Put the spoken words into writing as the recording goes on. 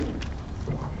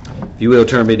If you will,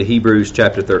 turn me to Hebrews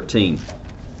chapter 13.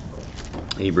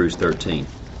 Hebrews 13.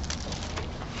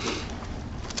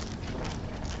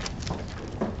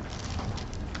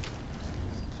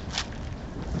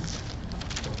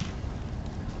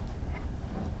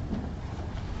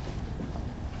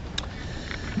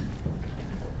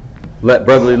 Let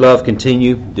brotherly love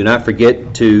continue. Do not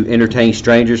forget to entertain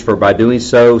strangers, for by doing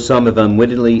so, some have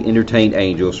unwittingly entertained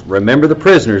angels. Remember the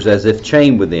prisoners as if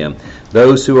chained with them,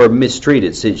 those who are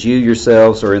mistreated, since you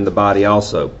yourselves are in the body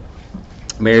also.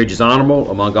 Marriage is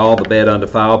honorable among all, the bed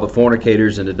undefiled, but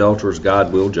fornicators and adulterers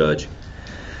God will judge.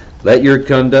 Let your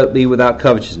conduct be without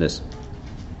covetousness.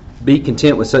 Be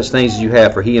content with such things as you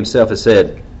have, for he himself has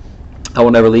said, I will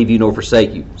never leave you nor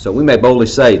forsake you. So we may boldly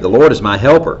say, the Lord is my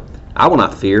helper. I will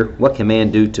not fear. What can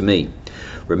man do to me?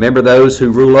 Remember those who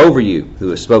rule over you, who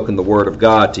have spoken the word of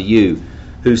God to you,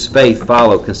 whose faith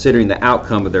follow, considering the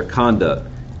outcome of their conduct.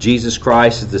 Jesus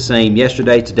Christ is the same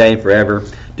yesterday, today, and forever.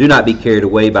 Do not be carried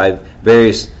away by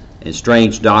various and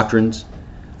strange doctrines.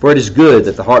 For it is good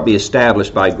that the heart be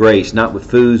established by grace, not with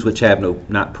foods which have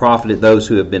not profited those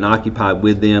who have been occupied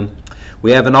with them.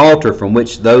 We have an altar from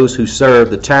which those who serve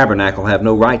the tabernacle have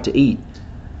no right to eat.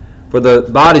 For the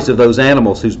bodies of those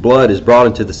animals whose blood is brought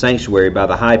into the sanctuary by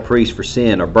the high priest for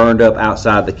sin are burned up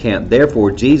outside the camp.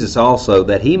 Therefore Jesus also,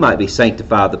 that he might be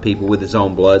sanctified the people with his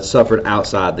own blood, suffered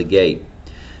outside the gate.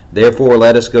 Therefore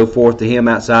let us go forth to him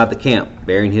outside the camp,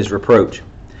 bearing his reproach.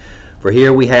 For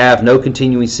here we have no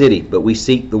continuing city, but we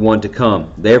seek the one to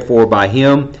come. Therefore by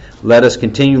him let us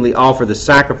continually offer the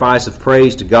sacrifice of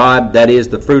praise to God, that is,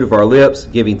 the fruit of our lips,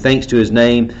 giving thanks to his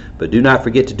name. But do not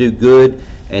forget to do good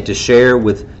and to share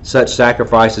with such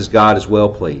sacrifices God is well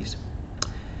pleased.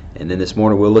 And then this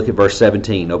morning we'll look at verse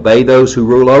 17. Obey those who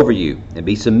rule over you, and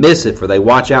be submissive, for they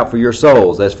watch out for your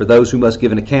souls, as for those who must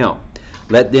give an account.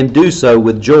 Let them do so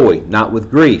with joy, not with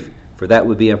grief, for that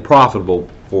would be unprofitable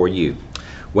for you.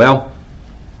 Well,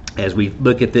 as we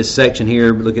look at this section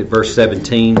here, look at verse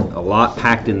 17, a lot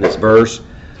packed in this verse.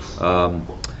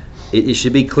 It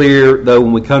should be clear, though,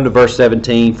 when we come to verse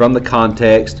 17, from the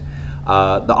context,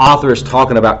 the author is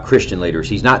talking about Christian leaders.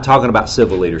 He's not talking about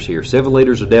civil leaders here. Civil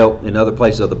leaders are dealt in other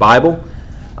places of the Bible.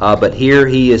 But here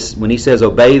he is, when he says,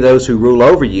 obey those who rule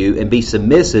over you and be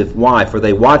submissive. Why? For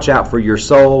they watch out for your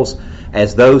souls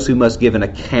as those who must give an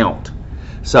account.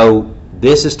 So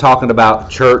this is talking about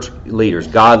church leaders,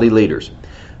 godly leaders.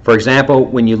 For example,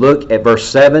 when you look at verse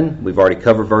 7, we've already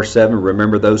covered verse 7.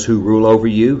 Remember those who rule over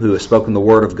you, who have spoken the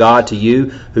word of God to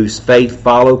you, whose faith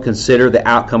follow, consider the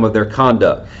outcome of their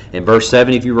conduct. In verse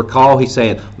 7, if you recall, he's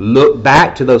saying, look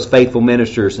back to those faithful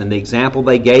ministers and the example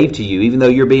they gave to you. Even though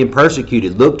you're being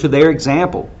persecuted, look to their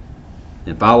example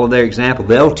and follow their example.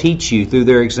 They'll teach you through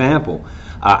their example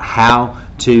how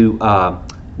to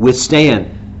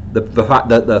withstand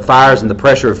the fires and the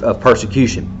pressure of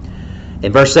persecution.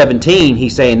 In verse 17,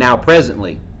 he's saying, now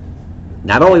presently,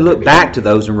 not only look back to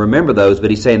those and remember those,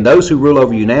 but he's saying, those who rule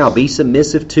over you now, be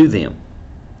submissive to them.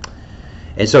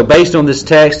 And so based on this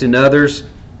text and others,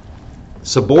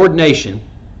 subordination,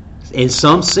 in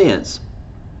some sense,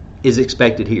 is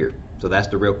expected here. So that's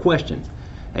the real question.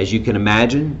 As you can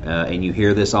imagine, and you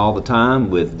hear this all the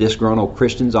time with disgruntled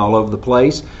Christians all over the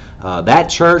place, that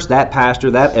church, that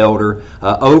pastor, that elder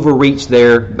overreached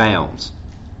their bounds.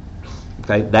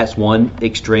 Okay, that's one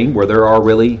extreme where there are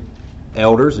really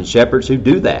elders and shepherds who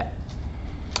do that.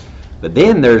 But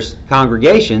then there's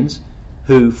congregations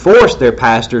who force their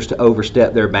pastors to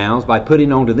overstep their bounds by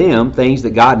putting onto them things that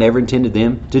God never intended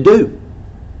them to do.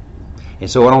 And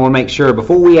so I want to make sure,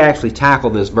 before we actually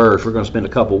tackle this verse, we're going to spend a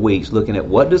couple weeks looking at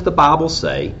what does the Bible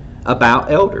say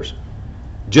about elders.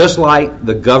 Just like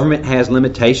the government has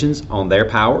limitations on their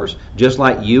powers, just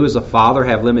like you as a father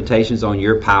have limitations on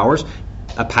your powers,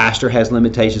 a pastor has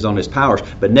limitations on his powers,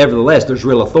 but nevertheless, there's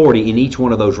real authority in each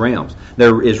one of those realms.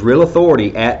 There is real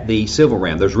authority at the civil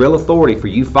realm. There's real authority for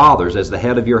you fathers as the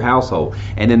head of your household,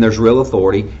 and then there's real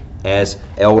authority as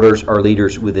elders or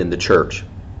leaders within the church.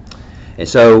 And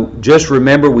so just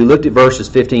remember, we looked at verses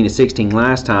 15 and 16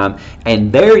 last time,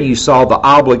 and there you saw the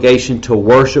obligation to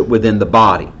worship within the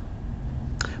body.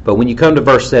 But when you come to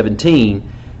verse 17,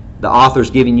 the author's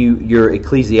giving you your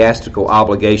ecclesiastical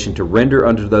obligation to render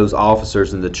unto those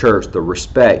officers in the church the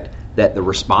respect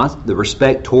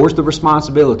towards the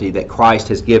responsibility that Christ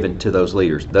has given to those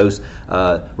leaders, those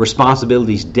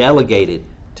responsibilities delegated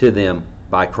to them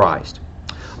by Christ.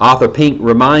 Author Pink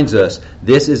reminds us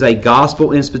this is a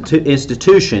gospel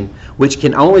institution which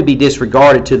can only be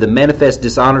disregarded to the manifest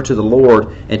dishonor to the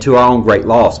Lord and to our own great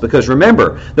loss. Because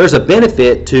remember, there's a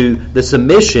benefit to the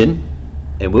submission,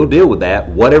 and we'll deal with that,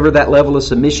 whatever that level of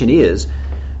submission is.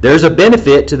 There's a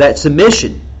benefit to that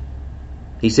submission.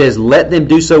 He says, let them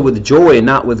do so with joy and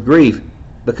not with grief,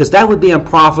 because that would be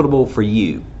unprofitable for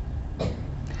you.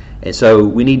 And so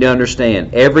we need to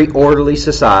understand every orderly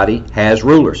society has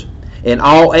rulers. In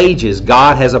all ages,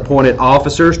 God has appointed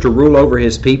officers to rule over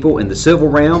his people in the civil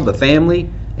realm, the family,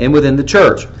 and within the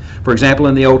church. For example,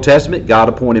 in the Old Testament, God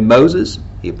appointed Moses,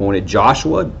 he appointed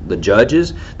Joshua, the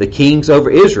judges, the kings over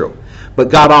Israel. But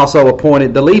God also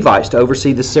appointed the Levites to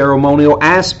oversee the ceremonial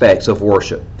aspects of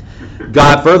worship.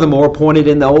 God furthermore appointed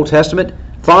in the Old Testament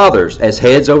fathers as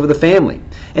heads over the family.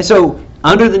 And so,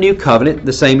 under the new covenant,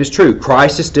 the same is true.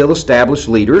 Christ has still established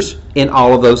leaders in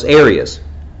all of those areas.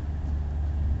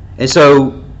 And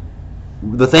so,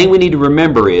 the thing we need to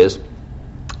remember is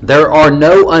there are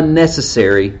no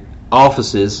unnecessary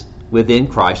offices within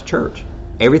Christ's church.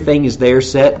 Everything is there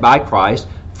set by Christ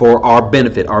for our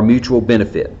benefit, our mutual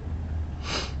benefit.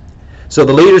 So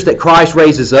the leaders that Christ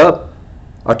raises up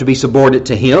are to be subordinate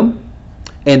to him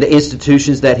and the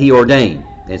institutions that he ordained.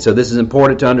 And so this is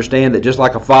important to understand that just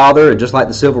like a father and just like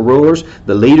the civil rulers,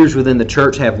 the leaders within the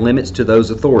church have limits to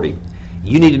those authority.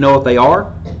 You need to know what they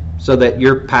are so that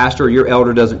your pastor or your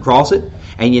elder doesn't cross it.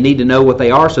 And you need to know what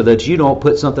they are so that you don't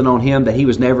put something on him that he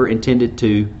was never intended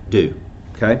to do.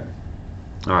 Okay?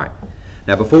 All right.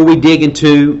 Now before we dig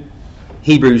into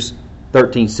Hebrews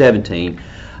 13:17,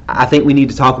 I think we need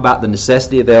to talk about the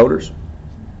necessity of elders,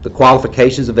 the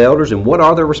qualifications of elders, and what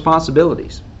are their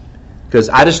responsibilities. Because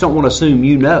I just don't want to assume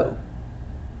you know.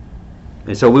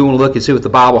 And so we want to look and see what the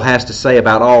Bible has to say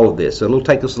about all of this. So it'll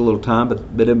take us a little time, but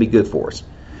it'll be good for us.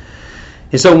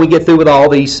 And so when we get through with all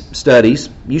these studies,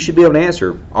 you should be able to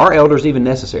answer, are elders even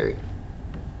necessary?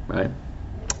 Right?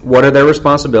 What are their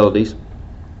responsibilities?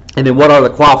 And then what are the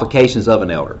qualifications of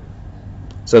an elder?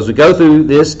 So as we go through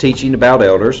this teaching about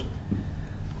elders,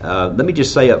 let me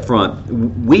just say up front,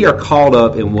 we are caught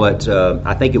up in what,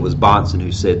 I think it was Bonson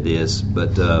who said this,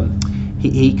 but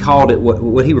he called it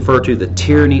what he referred to the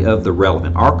tyranny of the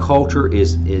relevant. Our culture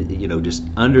is just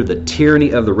under the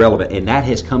tyranny of the relevant, and that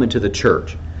has come into the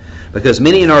church. Because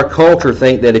many in our culture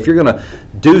think that if you're going to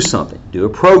do something, do a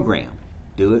program,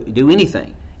 do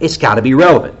anything, it's got to be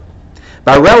relevant.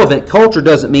 By relevant, culture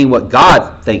doesn't mean what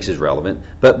God thinks is relevant,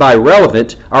 but by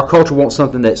relevant, our culture wants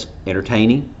something that's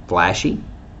entertaining, flashy,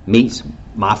 meets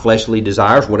my fleshly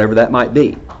desires, whatever that might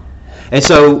be. And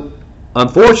so,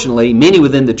 unfortunately, many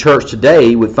within the church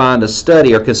today would find a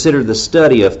study or consider the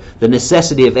study of the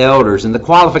necessity of elders and the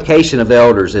qualification of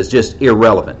elders as just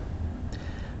irrelevant.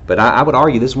 But I would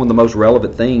argue this is one of the most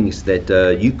relevant things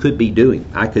that you could be doing,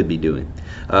 I could be doing.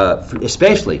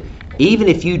 Especially, even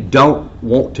if you don't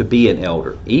want to be an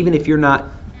elder, even if you're not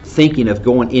thinking of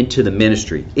going into the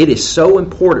ministry, it is so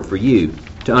important for you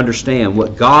to understand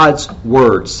what God's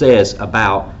Word says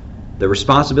about the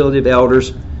responsibility of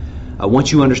elders.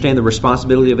 Once you understand the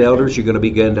responsibility of elders, you're going to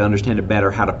begin to understand it better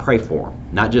how to pray for them.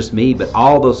 Not just me, but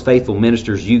all those faithful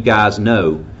ministers you guys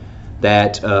know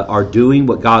that are doing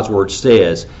what God's Word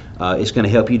says. It's going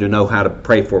to help you to know how to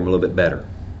pray for them a little bit better.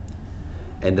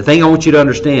 And the thing I want you to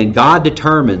understand, God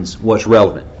determines what's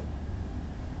relevant.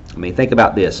 I mean, think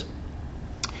about this.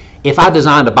 If I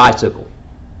designed a bicycle,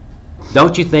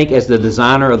 don't you think as the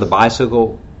designer of the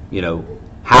bicycle,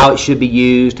 how it should be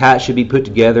used, how it should be put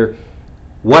together,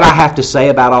 what I have to say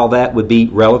about all that would be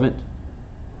relevant?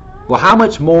 Well, how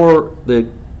much more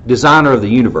the designer of the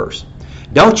universe?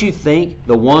 Don't you think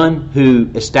the one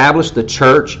who established the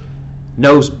church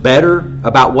knows better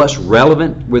about what's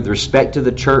relevant with respect to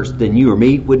the church than you or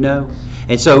me would know?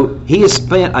 And so he has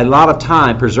spent a lot of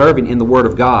time preserving in the Word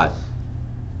of God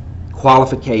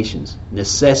qualifications,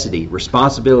 necessity,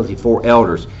 responsibility for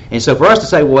elders. And so for us to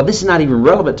say, well, this is not even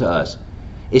relevant to us,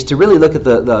 is to really look at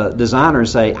the designer and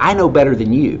say, I know better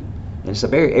than you. And it's a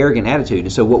very arrogant attitude.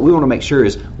 And so what we want to make sure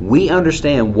is we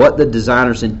understand what the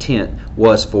designer's intent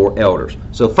was for elders.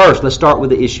 So first, let's start with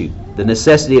the issue, the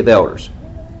necessity of elders.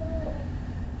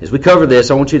 As we cover this,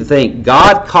 I want you to think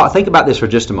about this for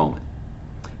just a moment.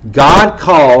 God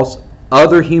calls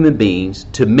other human beings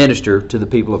to minister to the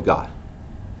people of God.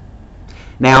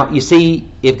 Now, you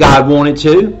see, if God wanted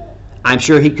to, I'm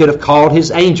sure he could have called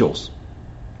his angels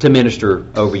to minister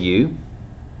over you,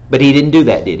 but he didn't do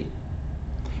that, did he?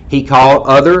 He called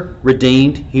other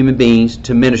redeemed human beings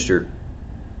to minister.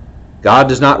 God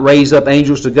does not raise up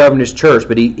angels to govern his church,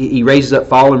 but he raises up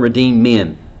fallen redeemed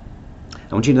men.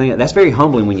 I want you to think that's very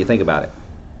humbling when you think about it.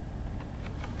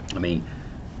 I mean,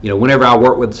 whenever I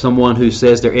work with someone who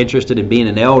says they're interested in being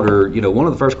an elder, one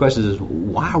of the first questions is,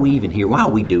 why are we even here? Why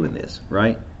are we doing this,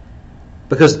 right?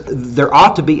 Because there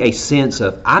ought to be a sense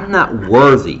of, I'm not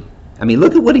worthy. I mean,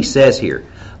 look at what he says here.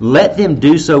 Let them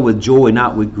do so with joy,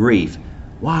 not with grief.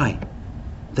 Why?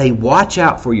 They watch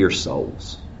out for your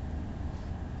souls.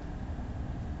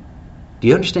 Do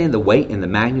you understand the weight and the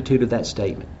magnitude of that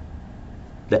statement?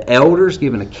 The elders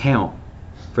give an account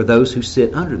for those who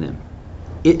sit under them.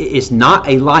 It's not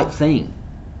a light thing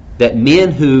that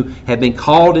men who have been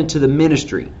called into the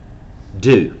ministry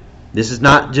do. This is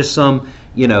not just some,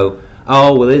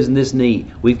 oh, well, isn't this neat?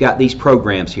 We've got these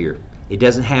programs here. It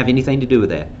doesn't have anything to do with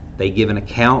that. They give an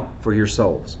account for your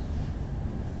souls.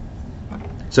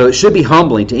 So it should be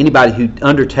humbling to anybody who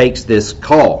undertakes this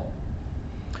call.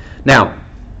 Now,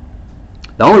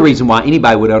 the only reason why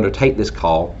anybody would undertake this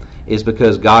call is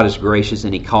because God is gracious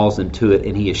and He calls them to it,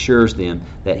 and He assures them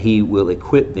that He will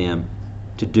equip them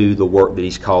to do the work that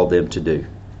He's called them to do.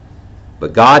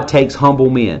 But God takes humble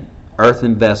men,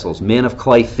 earthen vessels, men of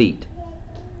clay feet,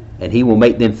 and He will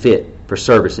make them fit for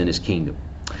service in His kingdom.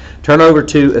 Turn over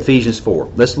to Ephesians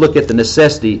 4. Let's look at the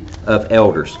necessity of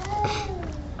elders.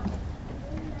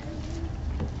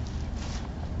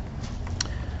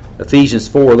 Ephesians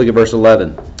 4, look at verse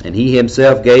 11. And He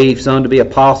Himself gave some to be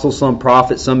apostles, some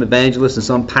prophets, some evangelists, and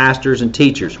some pastors and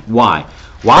teachers. Why?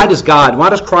 Why does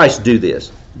Christ do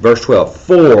this? Verse 12.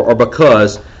 For or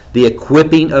because the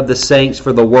equipping of the saints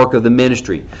for the work of the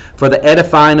ministry, for the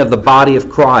edifying of the body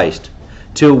of Christ,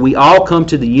 till we all come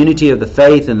to the unity of the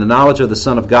faith and the knowledge of the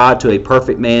Son of God, to a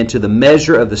perfect man, to the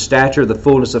measure of the stature of the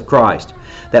fullness of Christ,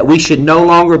 that we should no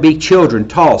longer be children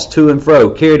tossed to and fro,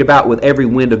 carried about with every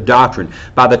wind of doctrine,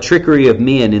 by the trickery of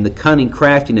men, in the cunning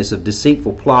craftiness of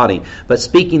deceitful plotting, but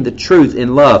speaking the truth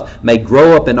in love, may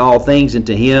grow up in all things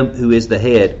into Him who is the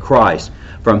head, Christ,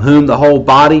 from whom the whole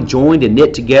body, joined and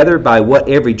knit together by what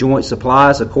every joint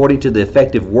supplies, according to the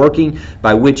effective working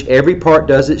by which every part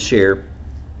does its share,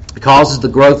 causes the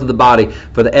growth of the body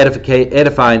for the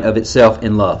edifying of itself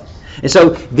in love. And so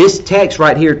this text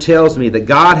right here tells me that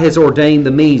God has ordained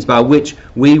the means by which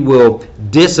we will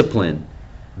discipline,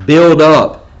 build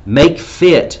up, make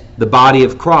fit the body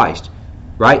of Christ.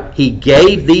 Right? He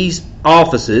gave these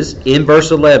offices in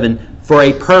verse 11 for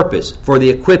a purpose, for the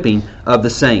equipping of the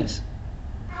saints.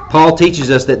 Paul teaches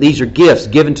us that these are gifts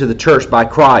given to the church by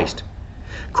Christ.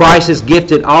 Christ has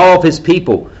gifted all of His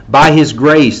people by His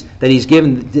grace that He's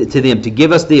given to them to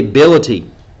give us the ability.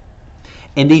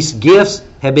 And these gifts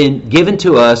have been given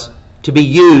to us to be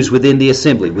used within the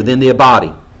assembly, within the body.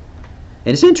 And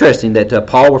it's interesting that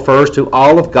Paul refers to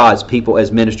all of God's people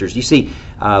as ministers. You see,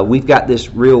 we've got this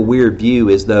real weird view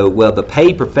as though, well, the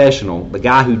paid professional, the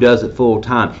guy who does it full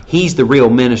time, he's the real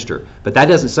minister. But that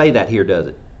doesn't say that here, does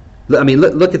it? I mean,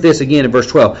 look at this again in verse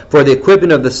 12. For the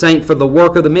equipping of the saint for the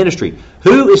work of the ministry.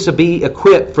 Who is to be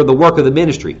equipped for the work of the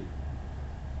ministry?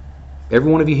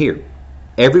 Every one of you here.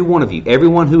 Every one of you,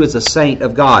 everyone who is a saint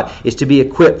of God is to be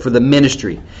equipped for the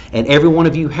ministry. And every one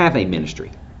of you have a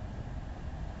ministry.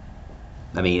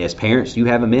 I mean, as parents, you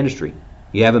have a ministry.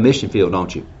 You have a mission field,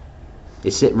 don't you?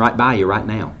 It's sitting right by you right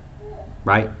now.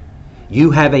 Right?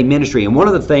 You have a ministry. And one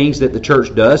of the things that the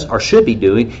church does, or should be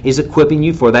doing, is equipping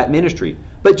you for that ministry.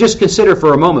 But just consider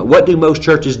for a moment, what do most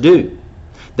churches do?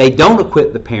 They don't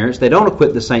equip the parents, they don't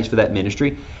equip the saints for that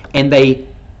ministry, and they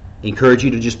encourage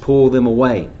you to just pull them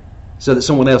away so that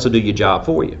someone else will do your job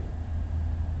for you.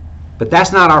 But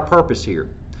that's not our purpose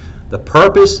here. The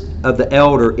purpose of the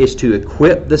elder is to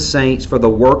equip the saints for the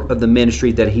work of the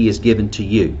ministry that he has given to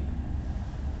you.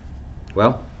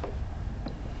 Well,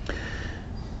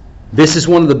 this is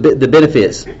one of the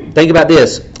benefits. Think about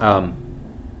this.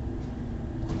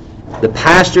 The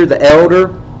pastor, the elder,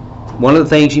 one of the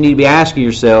things you need to be asking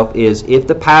yourself is, if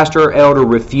the pastor or elder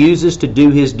refuses to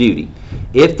do his duty,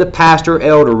 if the pastor or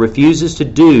elder refuses to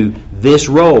do this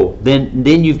role,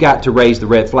 then you've got to raise the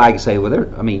red flag and say, well,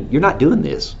 you're not doing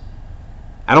this.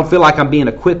 I don't feel like I'm being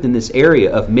equipped in this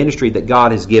area of ministry that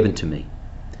God has given to me.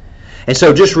 And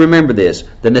so just remember this,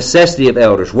 the necessity of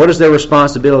elders. What is their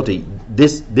responsibility?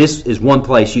 This is one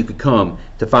place you could come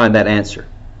to find that answer.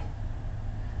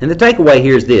 And the takeaway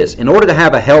here is this. In order to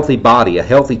have a healthy body, a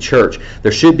healthy church,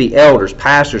 there should be elders,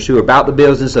 pastors who are about the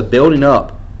business of building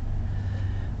up.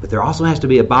 But there also has to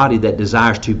be a body that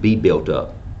desires to be built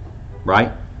up.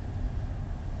 Right?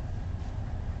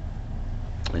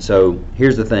 And so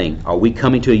here's the thing. Are we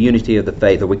coming to a unity of the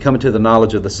faith? Are we coming to the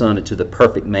knowledge of the Son and to the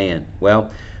perfect man?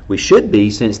 Well, we should be,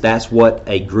 since that's what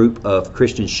a group of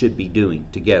Christians should be doing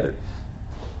together.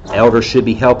 Elders should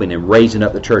be helping and raising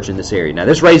up the church in this area. Now,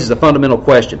 this raises a fundamental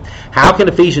question. How can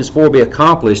Ephesians 4 be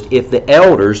accomplished if the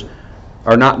elders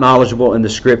are not knowledgeable in the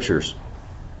Scriptures?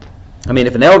 I mean,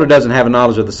 if an elder doesn't have a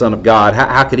knowledge of the Son of God,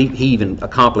 how could he even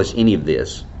accomplish any of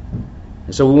this?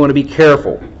 And so we want to be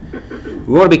careful.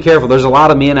 We want to be careful. There's a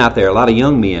lot of men out there, a lot of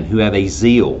young men who have a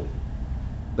zeal,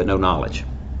 but no knowledge.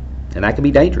 And that can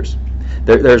be dangerous.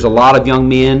 There's a lot of young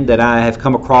men that I have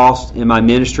come across in my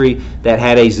ministry that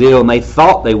had a zeal and they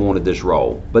thought they wanted this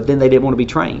role, but then they didn't want to be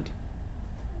trained.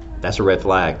 That's a red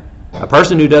flag. A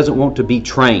person who doesn't want to be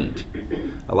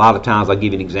trained. A lot of times, I'll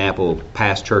give you an example of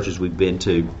past churches we've been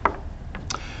to.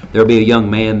 There'll be a young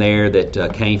man there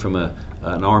that came from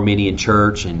an Arminian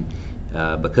church, and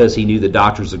because he knew the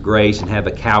doctrines of grace and have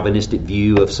a Calvinistic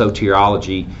view of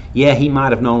soteriology, he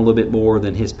might have known a little bit more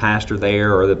than his pastor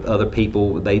there or the other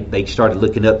people. They started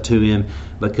looking up to him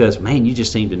because, man, you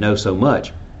just seem to know so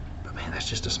much. But, man, that's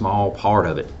just a small part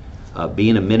of it.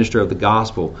 Being a minister of the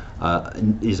gospel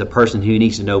is a person who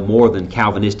needs to know more than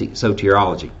Calvinistic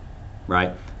soteriology,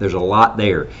 right? There's a lot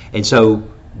there. And so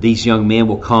these young men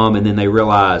will come and then they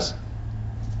realize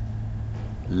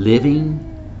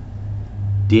living,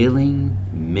 dealing,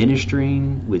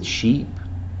 ministering with sheep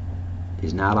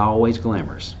is not always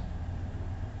glamorous,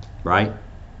 right?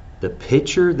 The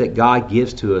picture that God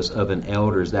gives to us of an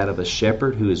elder is that of a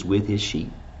shepherd who is with his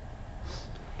sheep.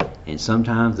 And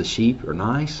sometimes the sheep are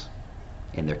nice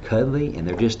and they're cuddly and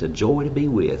they're just a joy to be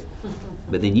with.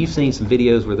 But then you've seen some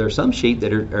videos where there's some sheep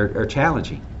that are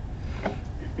challenging.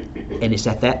 And it's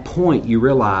at that point you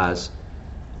realize,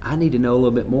 I need to know a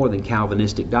little bit more than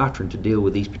Calvinistic doctrine to deal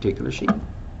with these particular sheep.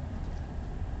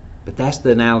 But that's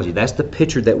the analogy. That's the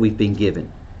picture that we've been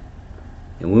given.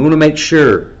 And we want to make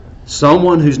sure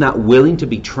someone who's not willing to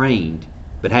be trained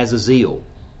but has a zeal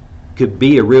could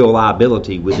be a real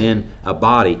liability within a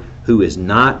body who is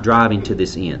not driving to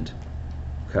this end.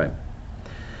 Okay.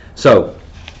 So,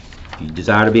 if you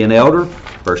desire to be an elder,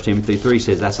 1 Timothy 3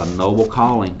 says that's a noble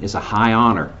calling. It's a high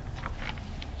honor.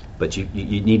 But you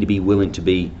need to be willing to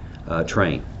be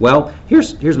trained. Well,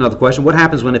 here's another question. What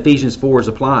happens when Ephesians 4 is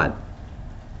applied?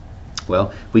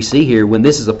 Well, we see here when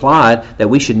this is applied that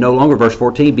we should no longer, verse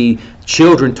 14, be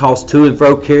children tossed to and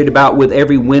fro, carried about with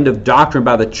every wind of doctrine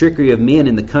by the trickery of men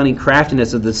and the cunning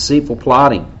craftiness of the deceitful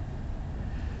plotting.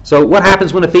 So what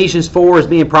happens when Ephesians 4 is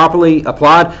being properly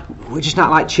applied? We're just not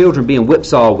like children being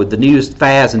whipsawed with the newest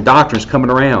fads and doctrines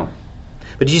coming around.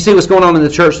 But did you see what's going on in the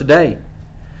church today?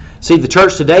 See, the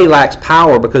church today lacks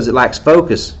power because it lacks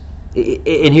focus.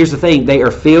 And here's the thing, they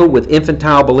are filled with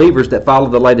infantile believers that follow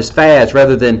the latest fads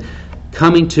rather than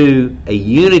coming to a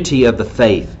unity of the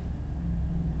faith.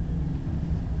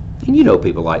 And you know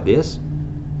people like this.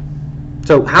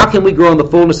 So how can we grow in the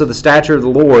fullness of the stature of the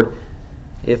Lord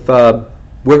if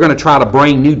we're going to try to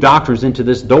bring new doctrines into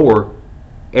this door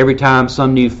every time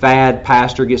some new fad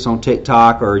pastor gets on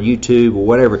TikTok or YouTube or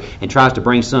whatever and tries to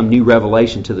bring some new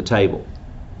revelation to the table?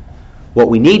 What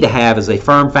we need to have is a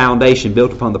firm foundation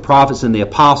built upon the prophets and the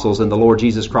apostles and the Lord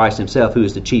Jesus Christ himself, who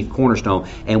is the chief cornerstone,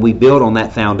 and we build on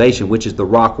that foundation, which is the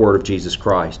rock word of Jesus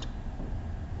Christ.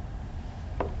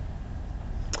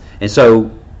 And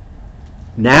so,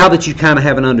 now that you kind of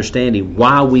have an understanding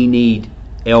why we need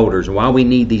elders, why we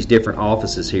need these different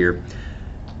offices here,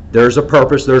 there's a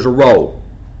purpose, there's a role.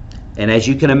 And as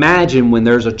you can imagine, when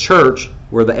there's a church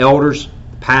where the elders,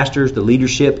 pastors, the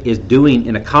leadership is doing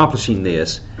and accomplishing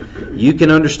this, you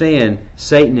can understand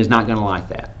Satan is not going to like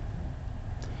that.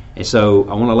 And so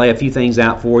I want to lay a few things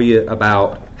out for you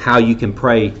about how you can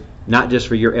pray, not just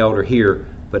for your elder here,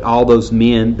 but all those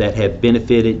men that have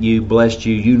benefited you, blessed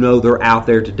you. You know they're out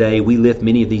there today. We lift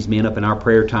many of these men up in our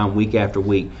prayer time week after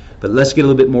week. But let's get a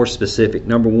little bit more specific.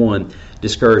 Number one,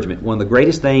 discouragement. One of the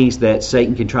greatest things that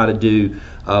Satan can try to do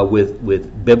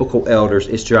with biblical elders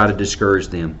is try to discourage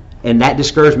them. And that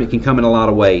discouragement can come in a lot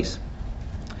of ways.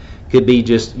 Could be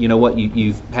just, you know what,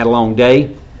 you've had a long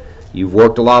day, you've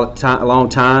worked a long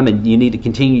time, and you need to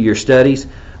continue your studies.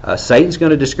 Satan's going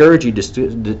to discourage you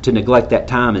to neglect that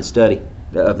time and study,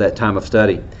 of that time of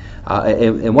study.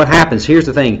 And what happens, here's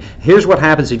the thing, here's what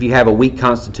happens if you have a weak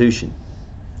constitution.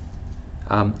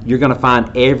 You're going to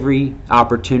find every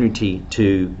opportunity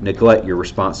to neglect your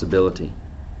responsibility.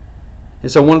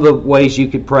 And so one of the ways you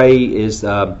could pray is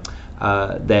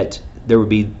that there would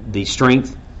be the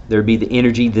strength, there would be the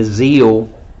energy, the zeal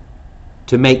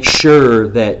to make sure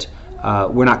that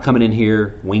we're not coming in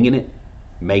here winging it,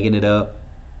 making it up,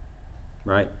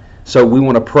 right? So we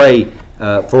want to pray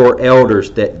for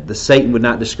elders that the Satan would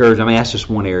not discourage them. I mean, that's just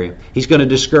one area. He's going to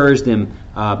discourage them.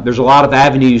 There's a lot of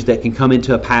avenues that can come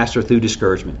into a pastor through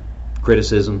discouragement,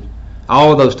 criticism,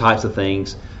 all of those types of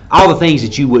things. All the things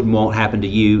that you wouldn't want happen to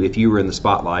you if you were in the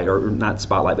spotlight, or not the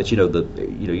spotlight, but you're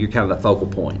kind of the focal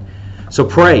point. So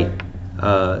pray,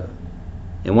 and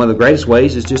one of the greatest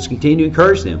ways is just to continue to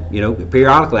encourage them.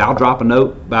 Periodically, I'll drop a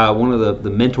note by one of the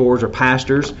mentors or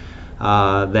pastors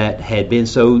that had been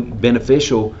so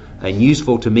beneficial and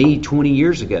useful to me 20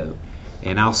 years ago,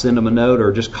 and I'll send them a note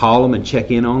or just call them and check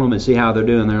in on them and see how they're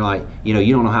doing. They're like, you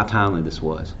don't know how timely this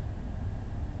was.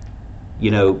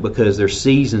 because there's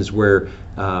seasons where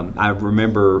I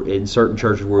remember in certain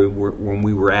churches when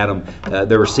we were at them,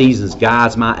 there were seasons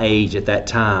guys my age at that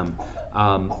time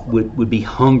would be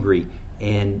hungry,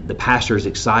 and the pastor is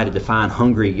excited to find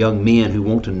hungry young men who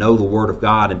want to know the Word of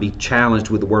God and be challenged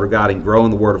with the Word of God and grow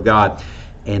in the Word of God.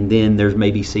 And then there's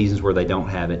maybe seasons where they don't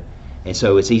have it, and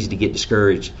so it's easy to get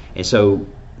discouraged. And so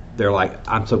they're like,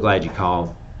 I'm so glad you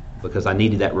called, because I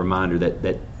needed that reminder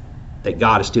that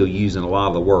God is still using a lot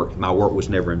of the work. My work was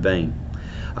never in vain.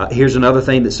 Here's another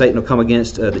thing that Satan will come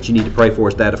against that you need to pray for,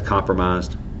 is that of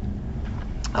compromised.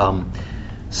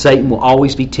 Satan will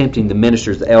always be tempting the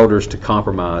ministers, the elders, to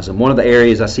compromise. And one of the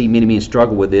areas I see many men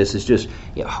struggle with this is just,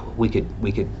 we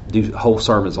could do whole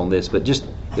sermons on this, but just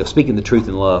speaking the truth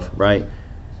in love, right?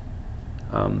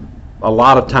 A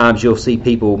lot of times you'll see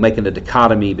people making a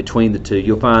dichotomy between the two.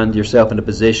 You'll find yourself in a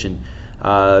position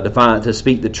to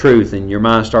speak the truth, and your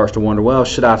mind starts to wonder, well,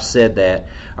 should I have said that,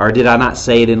 or did I not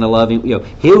say it in a loving?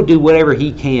 He'll do whatever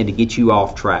he can to get you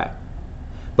off track,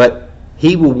 but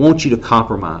he will want you to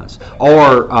compromise.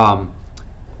 Or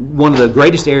one of the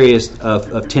greatest areas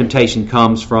of temptation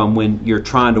comes from when you're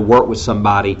trying to work with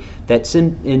somebody that's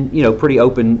in pretty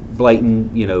open,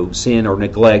 blatant sin or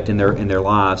neglect in their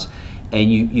lives,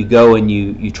 and you go and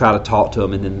you try to talk to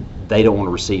them, and then they don't want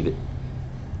to receive it.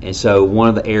 And so one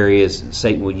of the areas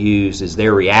Satan will use is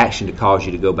their reaction to cause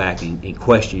you to go back and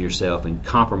question yourself and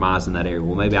compromise in that area.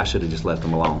 Well, maybe I should have just left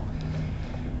them alone.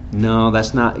 No,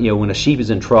 that's not. When a sheep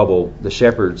is in trouble, the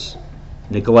shepherd's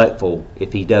neglectful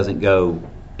if he doesn't go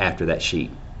after that sheep.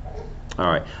 All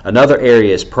right. Another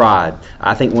area is pride.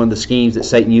 I think one of the schemes that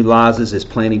Satan utilizes is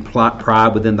planting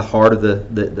pride within the heart of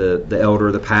the elder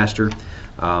or the pastor.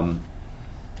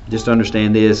 Just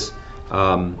understand this.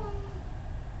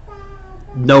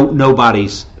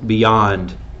 Nobody's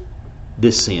beyond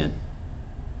this sin,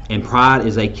 and pride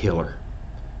is a killer,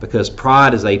 because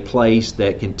pride is a place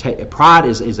that can take. Pride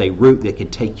is a route that can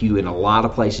take you in a lot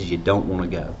of places you don't want to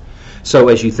go. So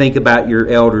as you think about your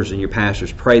elders and your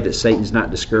pastors, pray that Satan's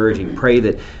not discouraging. Pray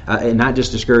that, and not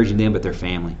just discouraging them, but their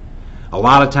family. A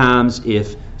lot of times,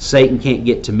 if Satan can't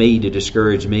get to me to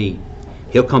discourage me,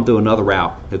 he'll come through another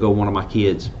route. He'll go to one of my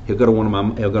kids. He'll go to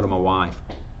my wife.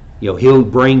 He'll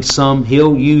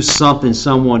use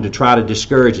someone to try to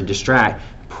discourage and distract.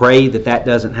 Pray that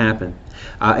doesn't happen.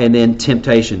 And then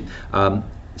temptation.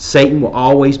 Satan will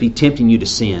always be tempting you to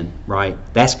sin, right?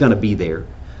 That's going to be there.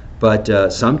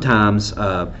 But sometimes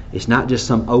it's not just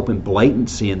some open, blatant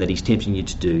sin that he's tempting you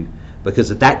to do, because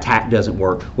if that tact doesn't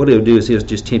work, what he'll do is he'll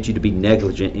just tempt you to be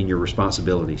negligent in your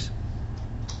responsibilities.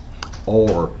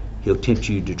 Or he'll tempt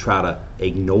you to try to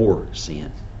ignore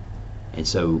sin. And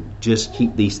so just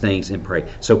keep these things and pray.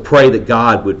 So pray that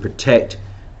God would protect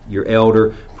your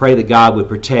elder. Pray that God would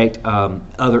protect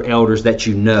other elders that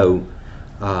you know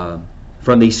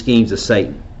from these schemes of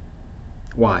Satan.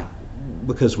 Why?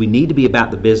 Because we need to be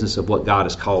about the business of what God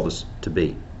has called us to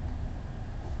be.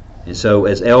 And so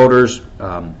as elders,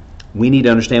 we need to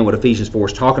understand what Ephesians 4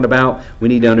 is talking about. We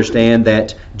need to understand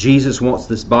that Jesus wants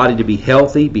this body to be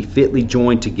healthy, be fitly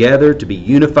joined together, to be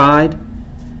unified.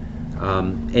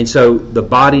 And so the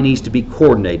body needs to be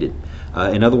coordinated.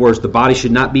 In other words, the body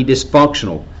should not be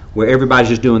dysfunctional, where everybody's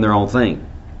just doing their own thing.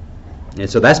 And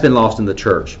so that's been lost in the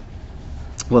church.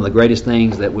 One of the greatest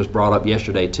things that was brought up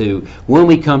yesterday too, when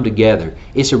we come together,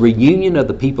 it's a reunion of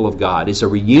the people of God. It's a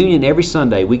reunion every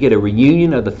Sunday. We get a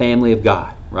reunion of the family of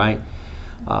God, right?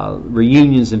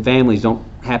 Reunions and families don't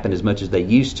happen as much as they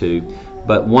used to.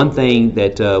 But one thing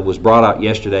that was brought out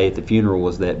yesterday at the funeral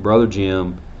was that Brother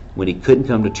Jim, when he couldn't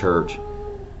come to church,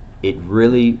 it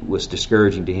really was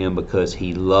discouraging to him, because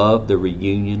he loved the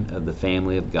reunion of the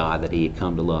family of God that he had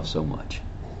come to love so much.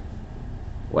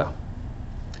 Well,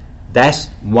 that's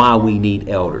why we need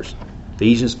elders.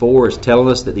 Ephesians 4 is telling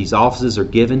us that these offices are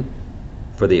given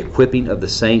for the equipping of the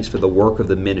saints for the work of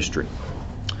the ministry.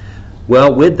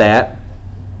 Well, with that,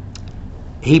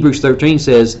 Hebrews 13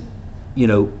 says,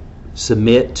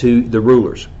 submit to the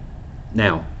rulers.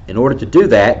 Now, in order to do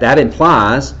that, that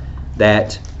implies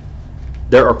that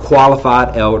there are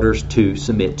qualified elders to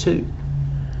submit to.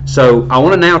 So I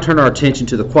want to now turn our attention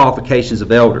to the qualifications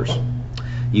of elders.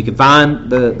 You can find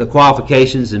the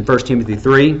qualifications in 1 Timothy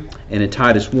 3 and in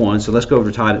Titus 1. So let's go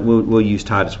over to Titus. We'll use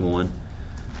Titus 1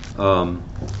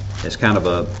 as kind of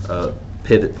a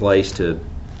pivot place to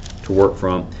work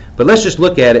from. But let's just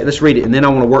look at it. Let's read it, and then I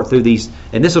want to work through these.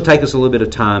 And this will take us a little bit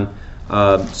of time.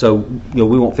 So we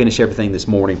won't finish everything this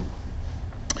morning.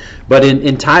 But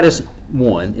in Titus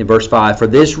 1, in verse 5, for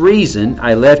this reason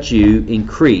I left you in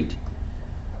Crete,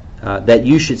 that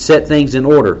you should set things in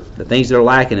order, the things that are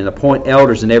lacking, and appoint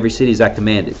elders in every city as I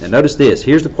commanded. Now notice this.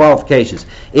 Here's the qualifications.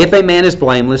 If a man is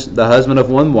blameless, the husband of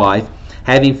one wife,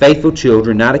 having faithful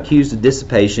children, not accused of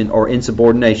dissipation or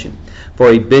insubordination. For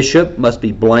a bishop must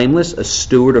be blameless, a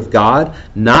steward of God,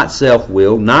 not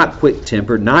self-willed, not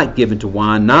quick-tempered, not given to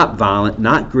wine, not violent,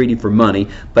 not greedy for money,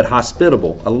 but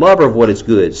hospitable, a lover of what is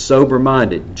good,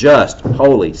 sober-minded, just,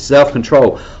 holy,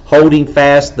 self-controlled, holding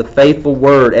fast the faithful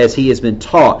word as he has been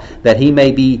taught, that he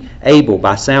may be able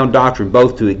by sound doctrine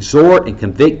both to exhort and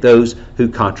convict those who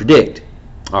contradict.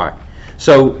 All right.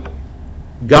 So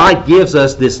God gives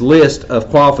us this list of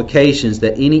qualifications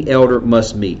that any elder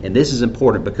must meet. And this is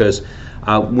important because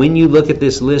when you look at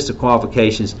this list of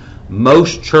qualifications,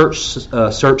 most church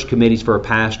search committees for a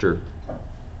pastor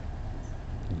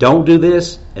don't do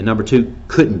this, and number two,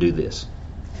 couldn't do this.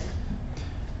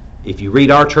 If you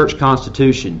read our church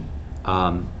constitution,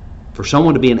 for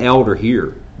someone to be an elder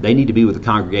here, they need to be with the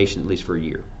congregation at least for a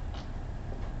year.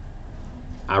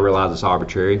 I realize it's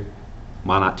arbitrary.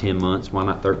 Why not 10 months? Why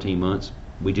not 13 months?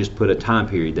 We just put a time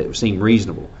period that would seem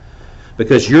reasonable.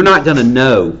 Because you're not going to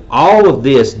know. All of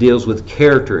this deals with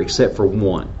character except for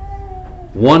one.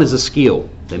 One is a skill.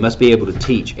 They must be able to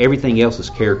teach. Everything else is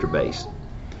character-based.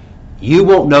 You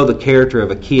won't know the character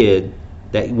of a kid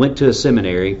that went to a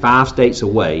seminary 5 states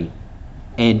away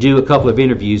and do a couple of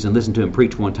interviews and listen to him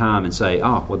preach one time and say,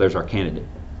 oh, well, there's our candidate.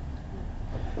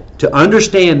 To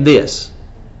understand this,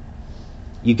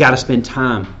 you've got to spend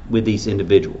time with these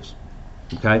individuals.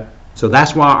 Okay? So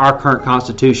that's why our current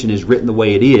Constitution is written the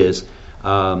way it is.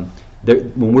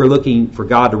 When we're looking for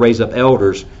God to raise up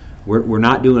elders, we're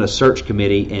not doing a search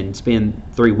committee and spend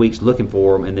 3 weeks looking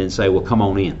for them and then say, well, come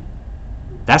on in.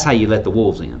 That's how you let the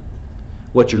wolves in.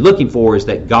 What you're looking for is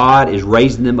that God is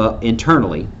raising them up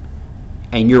internally,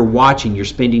 and you're watching, you're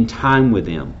spending time with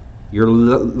them. You're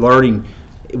learning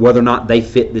whether or not they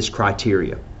fit this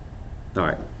criteria. All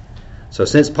right. So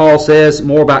since Paul says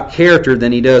more about character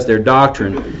than he does their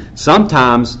doctrine,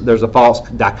 sometimes there's a false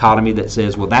dichotomy that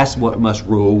says, well, that's what must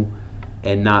rule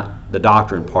and not the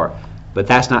doctrine part. But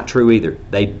that's not true either.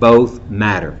 They both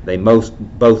matter. They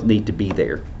both need to be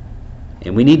there.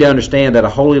 And we need to understand that a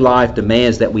holy life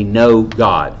demands that we know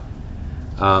God.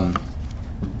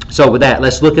 So with that,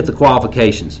 let's look at the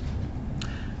qualifications.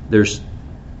 There's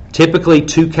typically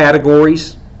 2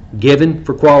 categories given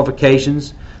for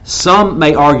qualifications. Some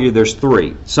may argue there's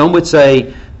 3. Some would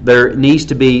say there needs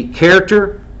to be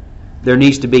character, there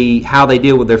needs to be how they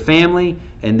deal with their family,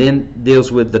 and then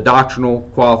deals with the doctrinal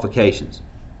qualifications.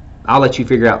 I'll let you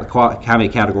figure out how many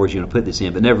categories you're going to put this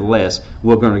in, but nevertheless,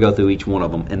 we're going to go through each one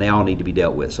of them, and they all need to be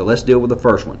dealt with. So let's deal with the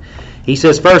first one. He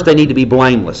says first they need to be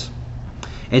blameless.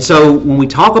 And so when we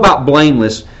talk about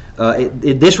blameless,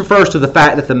 this refers to the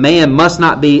fact that the man must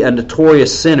not be a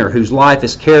notorious sinner whose life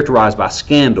is characterized by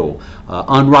scandal,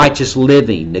 unrighteous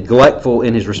living, neglectful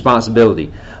in his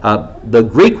responsibility. The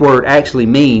Greek word actually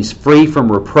means free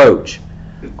from reproach,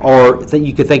 or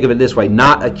you could think of it this way,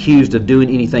 not accused of doing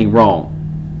anything wrong.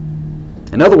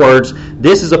 In other words,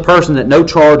 this is a person that no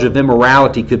charge of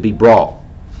immorality could be brought.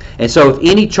 And so if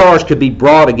any charge could be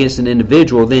brought against an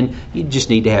individual, then you just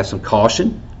need to have some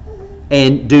caution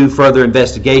and do further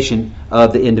investigation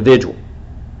of the individual.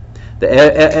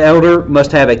 The elder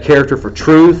must have a character for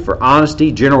truth, for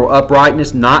honesty, general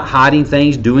uprightness, not hiding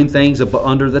things, doing things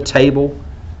under the table.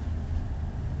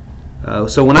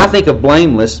 So when I think of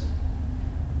blameless,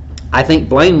 I think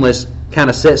blameless kind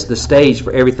of sets the stage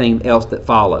for everything else that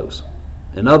follows.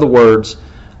 In other words,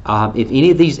 if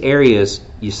any of these areas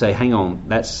you say, hang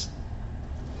on,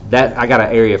 I got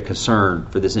an area of concern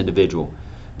for this individual,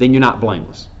 then you're not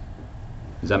blameless.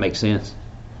 Does that make sense?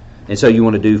 And so you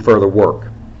want to do further work.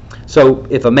 So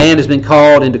if a man has been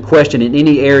called into question in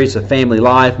any areas of family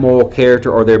life, moral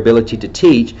character, or their ability to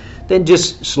teach, then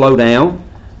just slow down,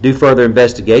 do further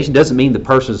investigation. Doesn't mean the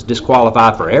person is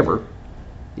disqualified forever.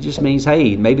 It just means,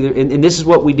 hey, maybe, and this is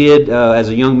what we did as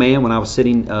a young man when I was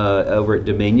sitting over at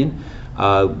Dominion.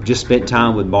 Just spent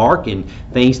time with Mark, and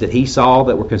things that he saw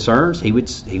that were concerns, he would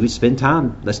spend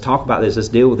time. Let's talk about this. Let's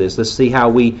deal with this. Let's see how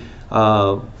we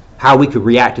could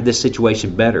react to this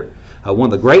situation better. One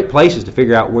of the great places to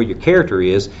figure out where your character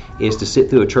is to sit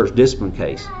through a church discipline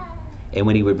case. And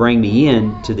when he would bring me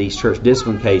in to these church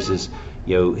discipline cases,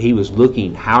 he was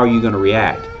looking, how are you going to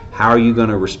react? How are you going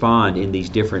to respond in these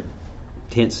different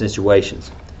tense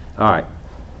situations? All right.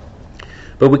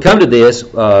 But we come to this.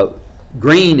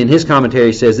 Green, in his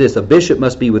commentary, says this: a bishop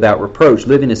must be without reproach,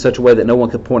 living in such a way that no one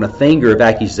can point a finger of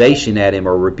accusation at him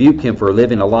or rebuke him for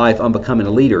living a life unbecoming a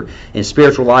leader in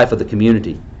spiritual life of the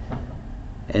community.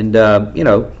 And,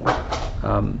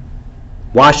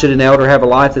 Why should an elder have a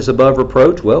life that's above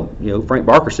reproach? Well, Frank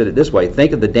Barker said it this way: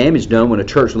 think of the damage done when a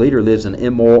church leader lives an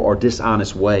immoral or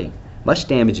dishonest way. Much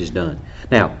damage is done.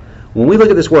 Now, when we look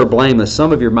at this word blameless,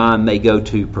 some of your mind may go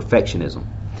to perfectionism.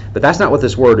 But that's not what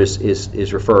this word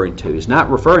is referring to. It's not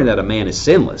referring that a man is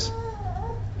sinless.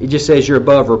 It just says you're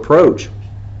above reproach.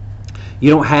 You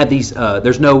don't have these,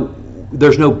 there's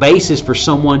no basis for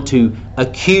someone to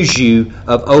accuse you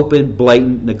of open,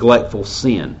 blatant, neglectful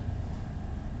sin.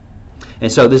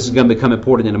 And so this is going to become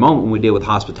important in a moment when we deal with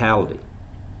hospitality.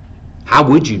 How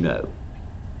would you know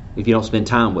if you don't spend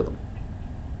time with them?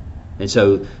 And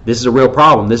so this is a real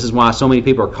problem. This is why so many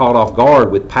people are caught off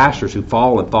guard with pastors who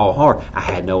fall and fall hard. I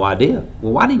had no idea.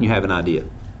 Well, why didn't you have an idea?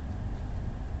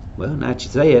 Well, now that you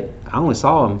say it, I only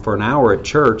saw him for an hour at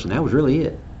church, and that was really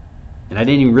it. And I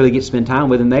didn't even really get to spend time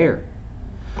with him there.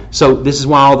 So this is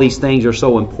why all these things are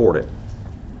so important.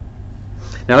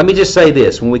 Now let me just say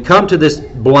this. When we come to this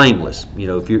blameless,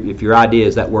 if your idea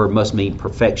is that word must mean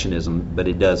perfectionism, but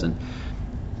it doesn't.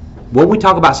 When we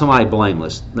talk about somebody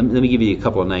blameless, let me give you a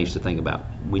couple of names to think about.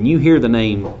 When you hear the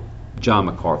name John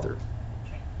MacArthur,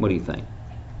 what do you think?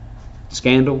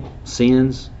 Scandal?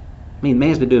 Sins? I mean, the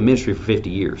man's been doing ministry for 50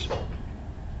 years.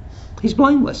 He's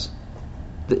blameless.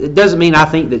 It doesn't mean I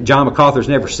think that John MacArthur's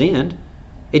never sinned.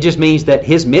 It just means that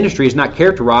his ministry is not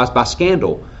characterized by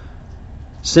scandal,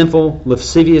 sinful,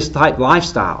 lascivious type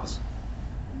lifestyles.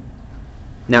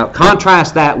 Now,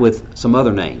 contrast that with some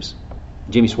other names.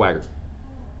 Jimmy Swaggart,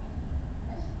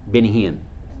 Benny Hinn,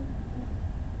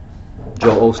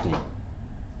 Joel Osteen.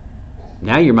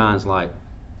 Now your mind's like,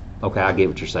 okay, I get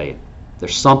what you're saying.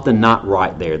 There's something not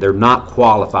right there. They're not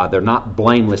qualified. They're not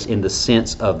blameless in the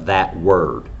sense of that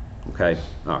word. Okay?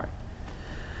 All right.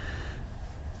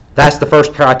 That's the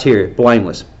first criteria,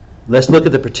 blameless. Let's look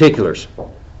at the particulars.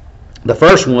 The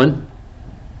first one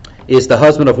is the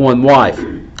husband of one wife.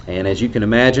 And as you can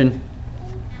imagine,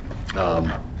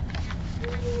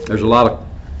 there's a lot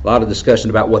of discussion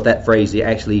about what that phrase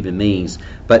actually even means.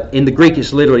 But in the Greek,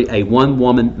 it's literally a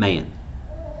one-woman man.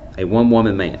 A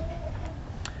one-woman man.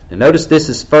 Now notice this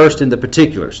is first in the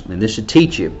particulars, and this should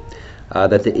teach you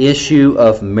that the issue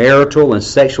of marital and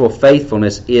sexual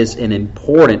faithfulness is an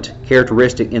important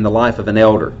characteristic in the life of an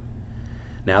elder.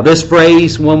 Now this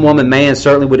phrase, one-woman man,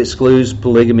 certainly would exclude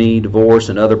polygamy, divorce,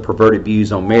 and other perverted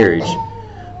views on marriage.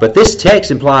 But this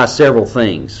text implies several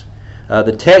things.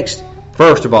 The text,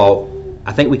 first of all,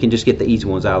 I think we can just get the easy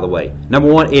ones out of the way.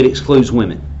 Number one, it excludes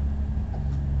women.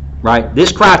 Right?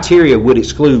 This criteria would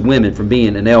exclude women from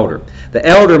being an elder. The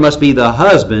elder must be the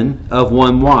husband of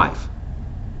one wife.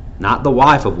 Not the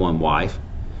wife of one wife,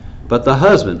 but the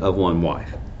husband of one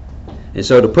wife. And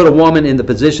so to put a woman in the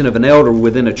position of an elder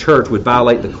within a church would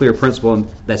violate the clear principle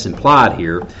that's implied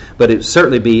here, but it would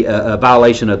certainly be a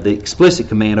violation of the explicit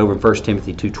command over in 1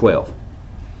 Timothy 2:12.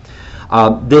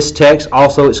 This text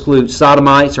also excludes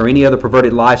sodomites or any other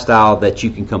perverted lifestyle that you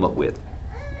can come up with.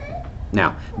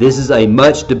 Now, this is a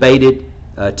much debated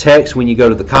text when you go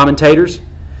to the commentators.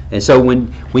 And so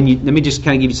when you, let me just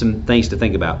kind of give you some things to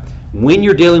think about. When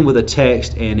you're dealing with a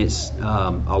text and it's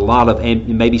a lot of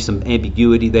maybe some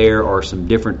ambiguity there or some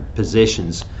different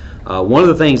positions, one of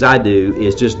the things I do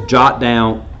is just jot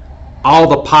down all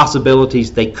the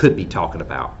possibilities they could be talking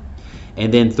about.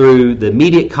 And then through the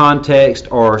immediate context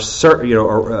or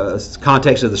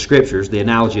context of the Scriptures, the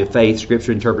analogy of faith,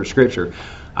 Scripture interprets Scripture,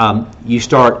 you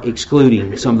start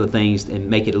excluding some of the things and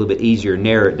make it a little bit easier,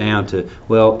 narrow it down to,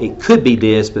 well, it could be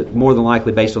this, but more than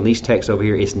likely based on these texts over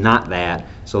here, it's not that.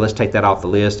 So let's take that off the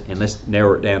list and let's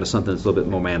narrow it down to something that's a little bit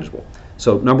more manageable.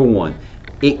 So number one,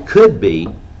 it could be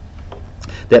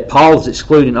that Paul is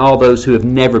excluding all those who have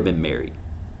never been married.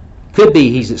 Could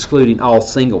be he's excluding all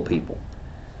single people.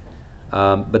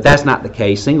 But that's not the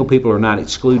case. Single people are not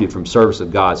excluded from service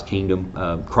of God's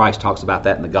kingdom. Christ talks about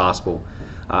that in the gospel.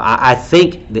 I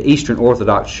think the Eastern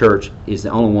Orthodox Church is the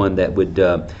only one that would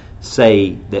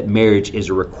say that marriage is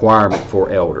a requirement for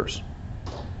elders.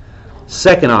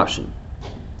 Second option,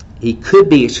 he could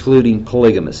be excluding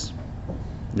polygamists.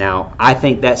 Now, I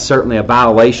think that's certainly a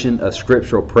violation of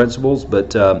scriptural principles,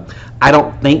 but I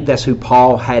don't think that's who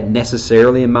Paul had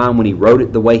necessarily in mind when he wrote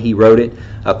it the way he wrote it.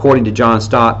 According to John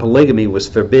Stott, polygamy was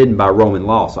forbidden by Roman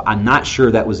law, so I'm not sure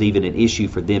that was even an issue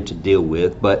for them to deal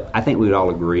with, but I think we would all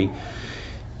agree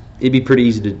it'd be pretty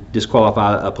easy to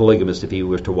disqualify a polygamist if he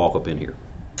was to walk up in here.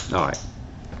 All right.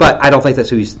 But I don't think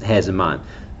that's who he has in mind.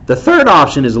 The third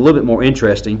option is a little bit more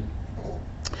interesting.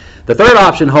 The third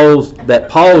option holds that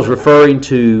Paul is referring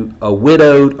to a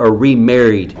widowed or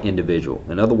remarried individual.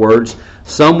 In other words,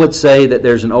 some would say that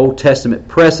there's an Old Testament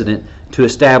precedent to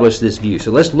establish this view. So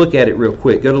let's look at it real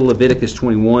quick. Go to Leviticus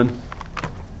 21.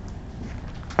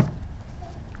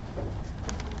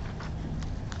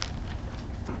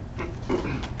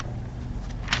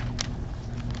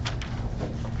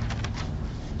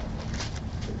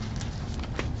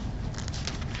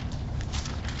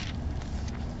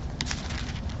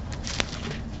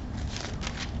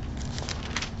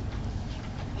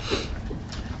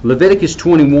 Leviticus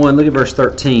 21, look at verse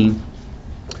 13.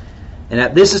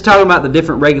 And this is talking about the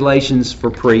different regulations for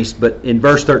priests, but in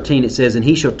verse 13 it says, "And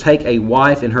he shall take a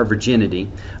wife in her virginity,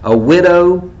 a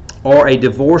widow or a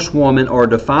divorced woman or a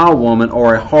defiled woman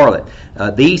or a harlot.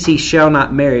 These he shall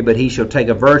not marry, but he shall take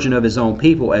a virgin of his own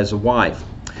people as a wife.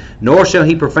 Nor shall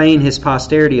he profane his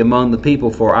posterity among the people,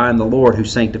 for I am the Lord who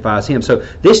sanctifies him." So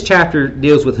this chapter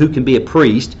deals with who can be a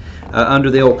priest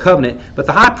under the Old Covenant, but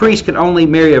the high priest can only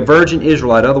marry a virgin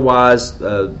Israelite. Otherwise,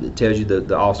 it tells you that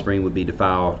the offspring would be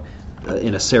defiled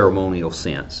in a ceremonial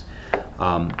sense.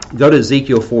 Go to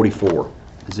Ezekiel 44.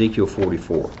 Ezekiel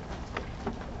 44.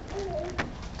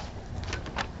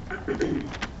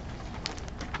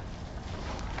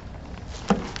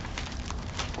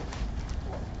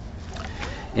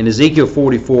 In Ezekiel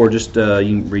 44, just you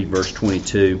can read verse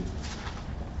 22.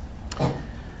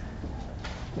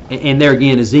 And there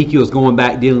again, Ezekiel is going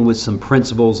back dealing with some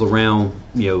principles around,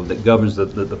 that governs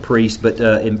the priest. But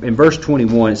in verse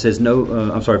 21, it says,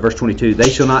 verse 22, "They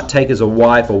shall not take as a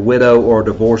wife a widow or a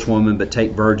divorced woman, but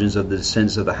take virgins of the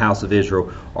descendants of the house of Israel,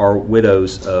 or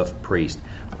widows of priests."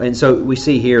 And so we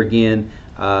see here again,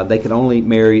 they could only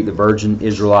marry the virgin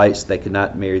Israelites. They could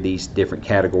not marry these different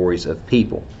categories of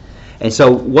people. And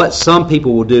so what some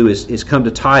people will do is come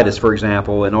to Titus, for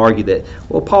example, and argue that,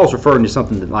 well, Paul's referring to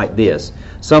something like this.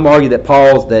 Some argue that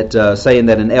Paul's saying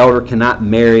that an elder cannot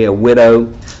marry a widow.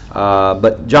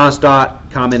 But John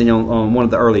Stott, commenting on one of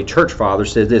the early church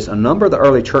fathers, says this: "A number of the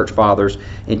early church fathers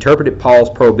interpreted Paul's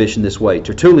prohibition this way.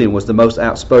 Tertullian was the most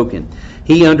outspoken.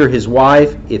 He under his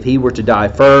wife, if he were to die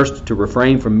first, to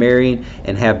refrain from marrying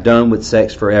and have done with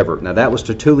sex forever." Now that was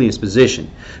Tertullian's position.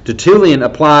 Tertullian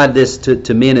applied this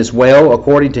to men as well.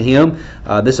 According to him,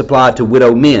 this applied to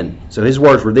widow men. So his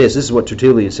words were this is what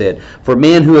Tertullian said: "For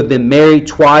men who have been married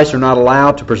twice are not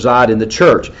allowed to preside in the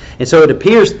church." And so it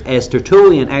appears as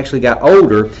Tertullian actually got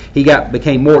older, he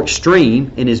became more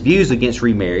extreme in his views against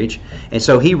remarriage. And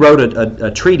so he wrote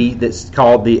a treatise that's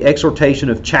called The Exhortation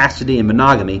of Chastity and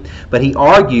Monogamy. But he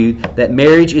argued that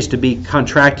marriage is to be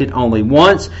contracted only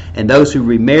once, and those who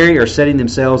remarry are setting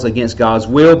themselves against God's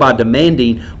will by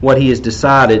demanding what he has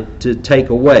decided to take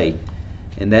away.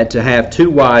 And that to have two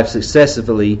wives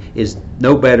successively is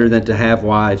no better than to have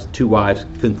two wives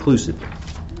conclusively.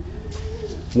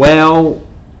 Well,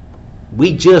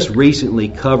 we just recently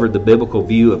covered the biblical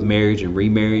view of marriage and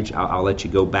remarriage. I'll let you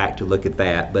go back to look at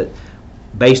that. But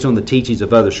based on the teachings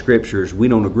of other scriptures, we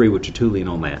don't agree with Tertullian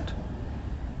on that.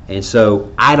 And so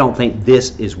I don't think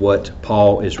this is what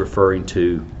Paul is referring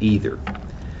to either.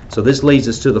 So this leads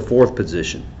us to the fourth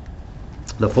position.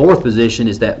 The fourth position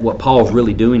is that what Paul's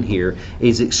really doing here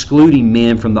is excluding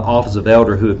men from the office of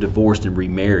elder who have divorced and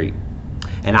remarried.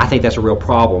 And I think that's a real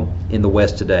problem in the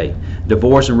West today.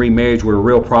 Divorce and remarriage were a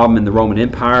real problem in the Roman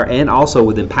Empire and also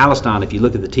within Palestine if you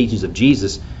look at the teachings of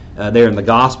Jesus there in the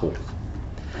Gospel.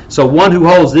 So one who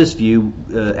holds this view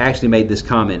actually made this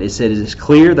comment. It said, "It is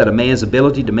clear that a man's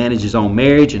ability to manage his own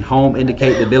marriage and home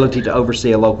indicate the ability to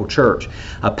oversee a local church.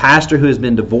 A pastor who has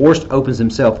been divorced opens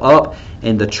himself up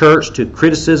in the church to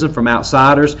criticism from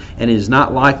outsiders, and it is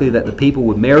not likely that the people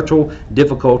with marital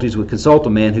difficulties would consult a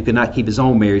man who cannot keep his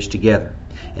own marriage together."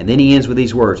 And then he ends with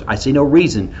these words: "I see no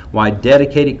reason why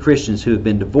dedicated Christians who have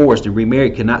been divorced and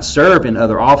remarried cannot serve in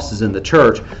other offices in the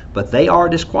church, but they are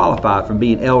disqualified from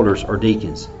being elders or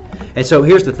deacons." And so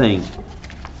here's the thing.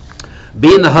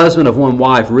 Being the husband of one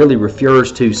wife really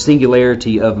refers to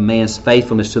singularity of a man's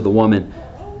faithfulness to the woman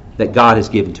that God has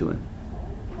given to him.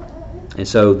 And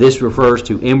so this refers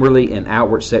to inwardly and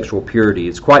outward sexual purity.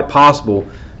 It's quite possible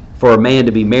for a man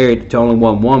to be married to only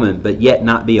one woman, but yet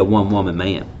not be a one-woman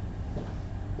man.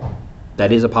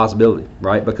 That is a possibility,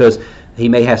 right? Because he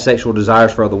may have sexual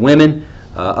desires for other women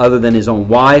other than his own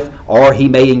wife, or he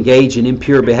may engage in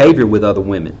impure behavior with other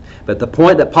women. But the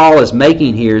point that Paul is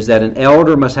making here is that an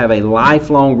elder must have a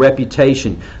lifelong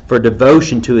reputation for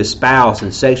devotion to his spouse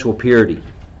and sexual purity.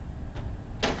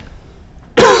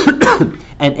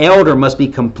 An elder must be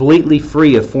completely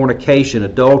free of fornication,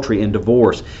 adultery, and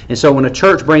divorce. And so when a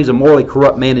church brings a morally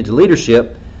corrupt man into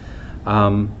leadership,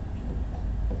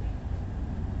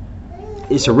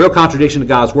 it's a real contradiction to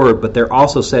God's word, but they're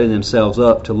also setting themselves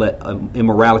up to let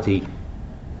immorality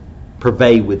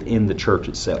pervade within the church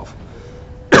itself.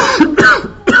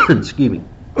 Excuse me.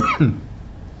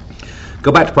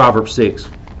 Go back to Proverbs 6.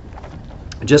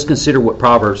 Just consider what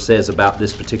Proverbs says about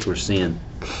this particular sin.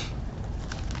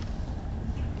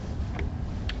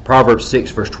 Proverbs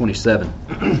 6, verse 27.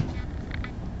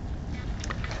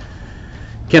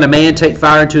 Can a man take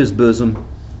fire into his bosom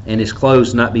and his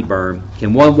clothes not be burned?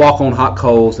 Can one walk on hot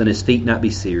coals and his feet not be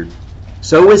seared?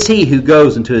 So is he who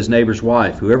goes into his neighbor's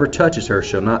wife. Whoever touches her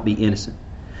shall not be innocent.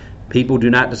 People do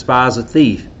not despise a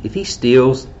thief if he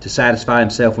steals to satisfy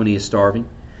himself when he is starving.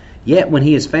 Yet when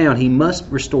he is found, he must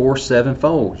restore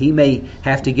sevenfold. He may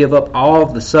have to give up all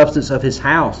of the substance of his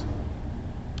house.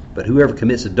 But whoever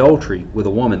commits adultery with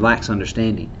a woman lacks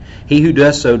understanding. He who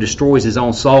does so destroys his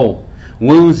own soul.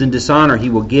 Wounds and dishonor he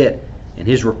will get, and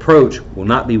his reproach will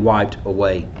not be wiped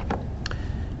away.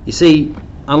 You see,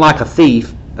 unlike a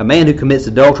thief, a man who commits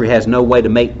adultery has no way to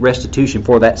make restitution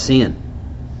for that sin.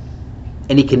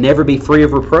 And he can never be free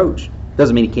of reproach.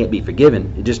 Doesn't mean he can't be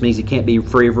forgiven. It just means he can't be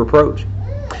free of reproach.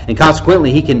 And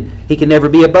consequently, he can never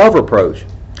be above reproach.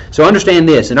 So understand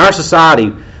this. In our society,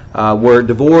 where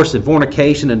divorce and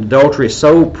fornication and adultery is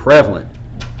so prevalent,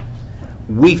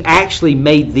 we've actually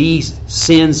made these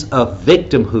sins of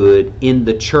victimhood in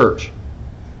the church.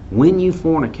 When you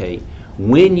fornicate,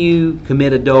 when you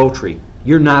commit adultery,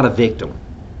 you're not a victim.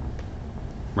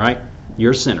 Right?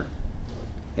 You're a sinner.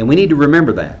 And we need to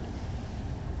remember that.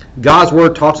 God's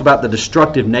Word talks about the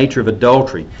destructive nature of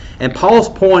adultery. And Paul's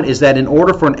point is that in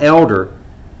order for an elder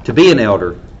to be an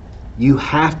elder, you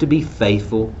have to be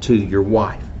faithful to your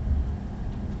wife.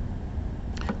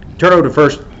 Turn over to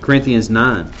 1 Corinthians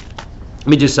 9. Let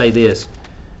me just say this.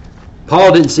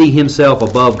 Paul didn't see himself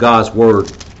above God's Word.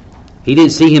 He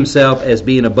didn't see himself as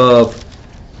being above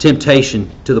temptation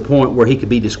to the point where he could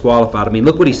be disqualified. I mean,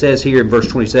 look what he says here in verse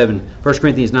 27. 1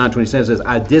 Corinthians 9:27 says,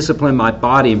 I discipline my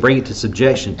body and bring it to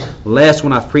subjection, lest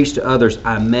when I preach to others,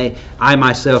 I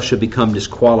myself should become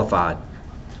disqualified.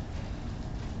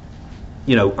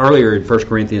 You know, earlier in 1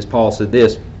 Corinthians, Paul said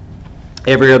this,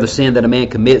 every other sin that a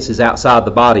man commits is outside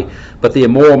the body, but the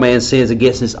immoral man sins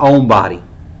against his own body.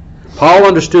 Paul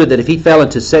understood that if he fell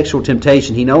into sexual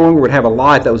temptation, he no longer would have a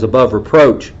life that was above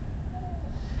reproach.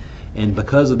 And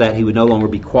because of that, he would no longer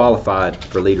be qualified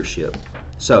for leadership.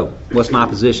 So, what's my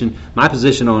position? My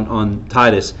position on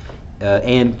Titus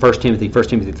and 1 Timothy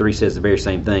 3 says the very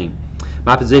same thing.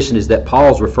 My position is that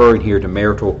Paul's referring here to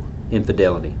marital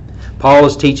infidelity. Paul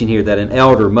is teaching here that an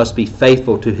elder must be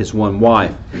faithful to his one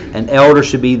wife. An elder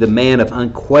should be the man of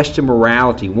unquestioned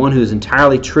morality, one who is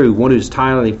entirely true, one who is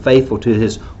entirely faithful to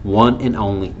his one and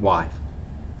only wife.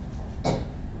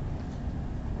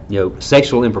 You know,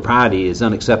 sexual impropriety is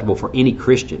unacceptable for any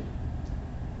Christian,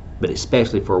 but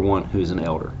especially for one who's an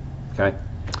elder. Okay?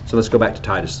 So let's go back to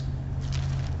Titus.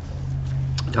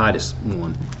 Titus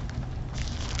 1.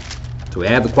 So we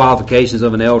have the qualifications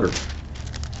of an elder.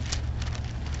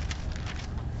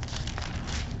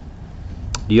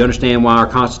 Do you understand why our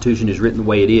Constitution is written the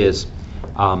way it is?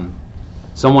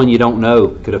 Someone you don't know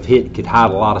could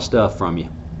hide a lot of stuff from you,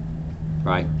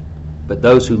 right? But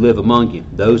those who live among you,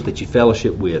 those that you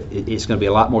fellowship with, it's going to be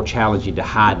a lot more challenging to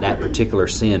hide that particular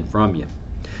sin from you.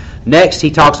 Next,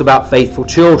 he talks about faithful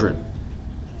children.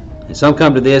 And some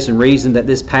come to this and reason that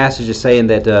this passage is saying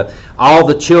that all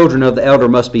the children of the elder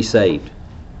must be saved.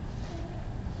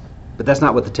 But that's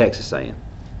not what the text is saying.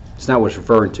 It's not what it's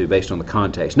referring to based on the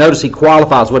context. Notice he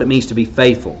qualifies what it means to be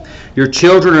faithful. Your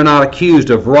children are not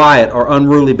accused of riot or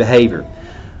unruly behavior.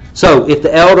 So, if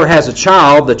the elder has a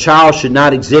child, the child should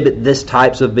not exhibit this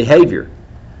types of behavior.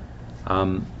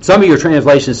 Some of your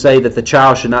translations say that the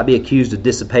child should not be accused of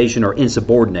dissipation or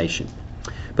insubordination.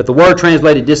 But the word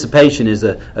translated dissipation is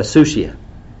asousia.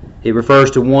 It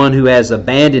refers to one who has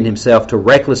abandoned himself to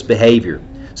reckless behavior.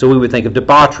 So we would think of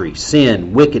debauchery,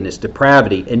 sin, wickedness,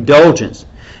 depravity, indulgence.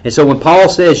 And so when Paul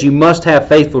says you must have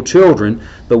faithful children,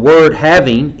 the word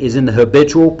having is in the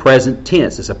habitual present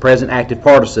tense. It's a present active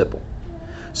participle.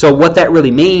 So what that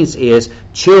really means is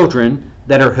children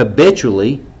that are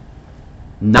habitually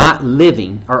not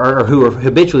living, or who are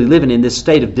habitually living in this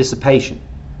state of dissipation.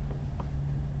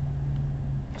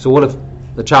 So what if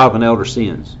the child of an elder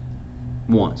sins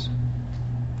once?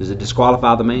 Does it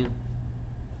disqualify the man?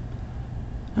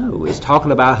 No, it's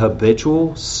talking about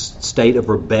habitual state of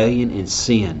rebellion and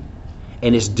sin.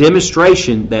 And it's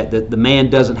demonstration that the man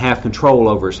doesn't have control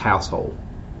over his household.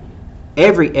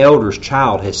 Every elder's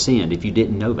child has sinned, if you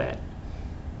didn't know that.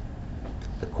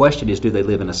 The question is, do they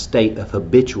live in a state of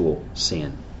habitual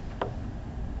sin?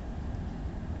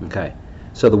 Okay.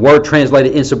 So the word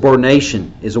translated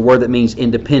insubordination is a word that means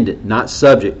independent, not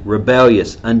subject,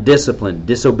 rebellious, undisciplined,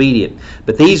 disobedient.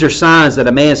 But these are signs that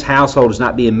a man's household is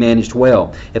not being managed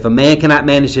well. If a man cannot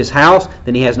manage his house,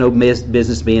 then he has no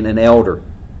business being an elder.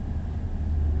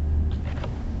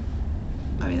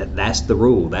 I mean, that's the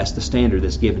rule. That's the standard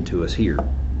that's given to us here.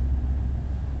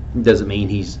 It doesn't mean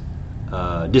he's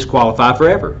disqualified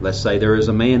forever. Let's say there is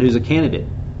a man who's a candidate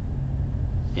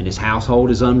and his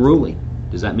household is unruly.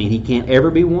 Does that mean he can't ever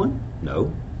be one?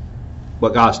 No.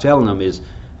 What God's telling them is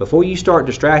before you start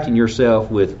distracting yourself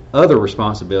with other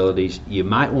responsibilities, you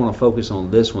might want to focus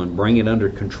on this one, bring it under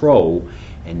control,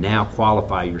 and now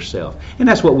qualify yourself. And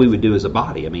that's what we would do as a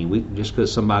body. I mean, just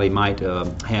because somebody might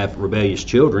have rebellious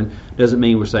children doesn't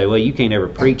mean we say, well, you can't ever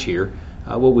preach here.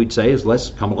 What we'd say is,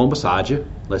 let's come along beside you,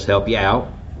 let's help you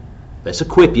out, let's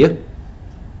equip you,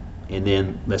 and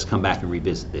then let's come back and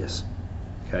revisit this.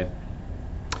 Okay.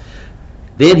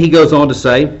 Then he goes on to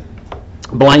say,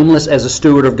 blameless as a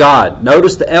steward of God.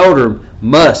 Notice the elder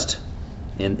must,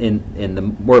 and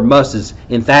the word must is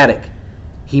emphatic.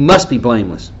 He must be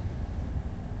blameless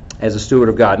as a steward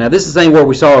of God. Now this is the same word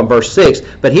we saw in verse 6,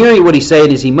 but here what he's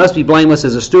saying is he must be blameless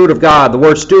as a steward of God. The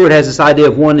word steward has this idea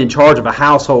of one in charge of a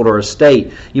household or a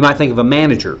estate. You might think of a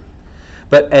manager.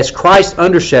 But as Christ's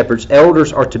under-shepherds,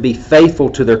 elders are to be faithful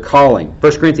to their calling.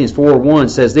 1 Corinthians 4:1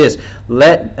 says this,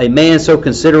 let a man so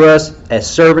consider us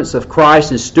as servants of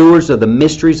Christ and stewards of the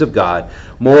mysteries of God.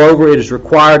 Moreover, it is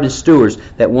required in stewards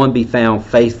that one be found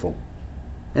faithful.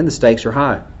 And the stakes are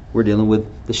high. We're dealing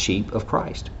with the sheep of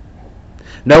Christ.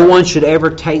 No one should ever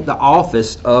take the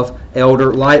office of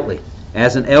elder lightly.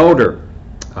 As an elder,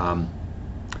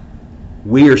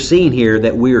 we are seeing here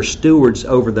that we are stewards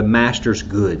over the master's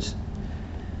goods.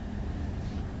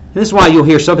 This is why you'll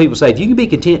hear some people say, if you can be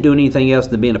content doing anything else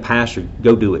than being a pastor,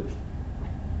 go do it.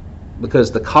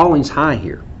 Because the calling's high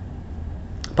here.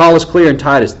 Paul is clear in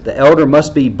Titus, the elder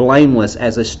must be blameless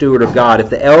as a steward of God. If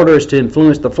the elder is to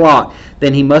influence the flock,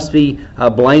 then he must be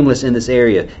blameless in this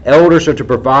area. Elders are to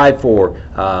provide for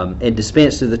and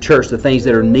dispense to the church the things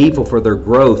that are needful for their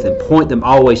growth and point them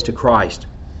always to Christ.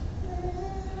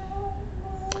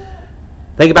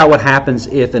 Think about what happens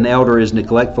if an elder is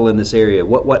neglectful in this area.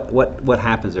 What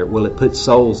happens there? Well, it puts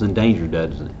souls in danger,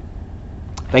 doesn't it?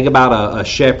 Think about a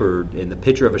shepherd and the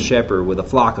picture of a shepherd with a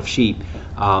flock of sheep.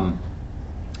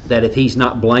 That if he's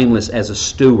not blameless as a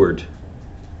steward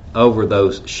over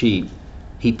those sheep,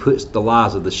 he puts the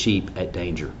lives of the sheep at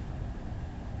danger.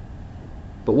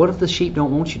 But what if the sheep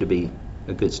don't want you to be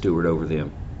a good steward over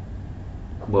them?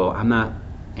 Well, I'm not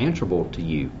answerable to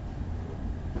you.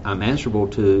 I'm answerable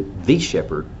to the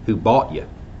shepherd who bought you.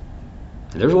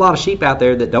 And there's a lot of sheep out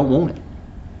there that don't want it.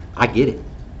 I get it.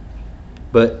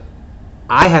 But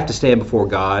I have to stand before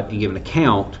God and give an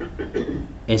account,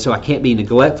 and so I can't be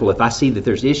neglectful. If I see that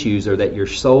there's issues or that your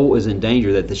soul is in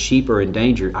danger, that the sheep are in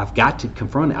danger, I've got to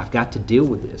confront it. I've got to deal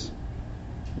with this.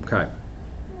 Okay.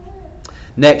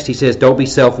 Next, he says, don't be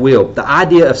self-willed. The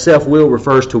idea of self-will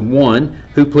refers to one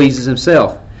who pleases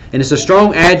himself. And it's a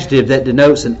strong adjective that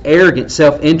denotes an arrogant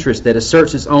self-interest that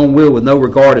asserts its own will with no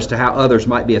regard as to how others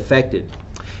might be affected.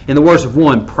 In the words of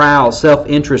one, proud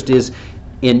self-interest is,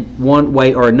 in one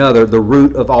way or another, the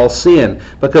root of all sin,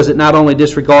 because it not only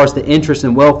disregards the interest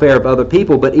and welfare of other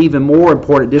people, but even more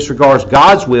important, disregards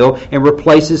God's will and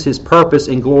replaces His purpose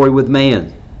and glory with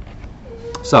man.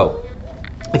 So,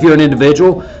 if you're an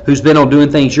individual who's been on doing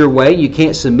things your way, you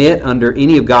can't submit under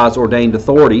any of God's ordained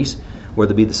authorities,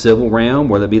 whether it be the civil realm,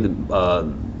 whether it be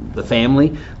the family,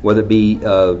 whether it be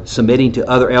submitting to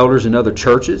other elders in other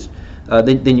churches,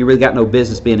 then you really got no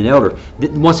business being an elder.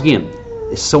 Once again,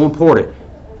 it's so important.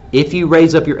 If you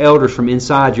raise up your elders from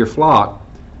inside your flock,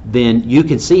 then you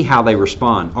can see how they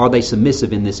respond. Are they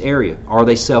submissive in this area? Are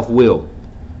they self-willed?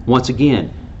 Once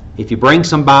again, if you bring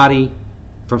somebody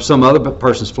from some other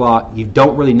person's flock, you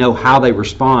don't really know how they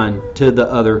respond to the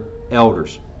other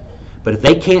elders. But if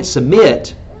they can't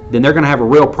submit, then they're going to have a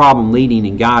real problem leading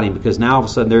and guiding, because now all of a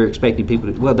sudden they're expecting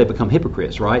people to, well, they become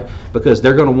hypocrites, right? Because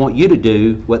they're going to want you to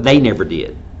do what they never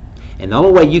did. And the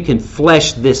only way you can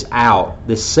flesh this out,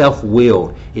 this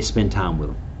self-will, is spend time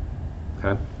with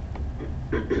them.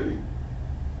 Okay?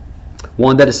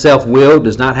 One that is self-willed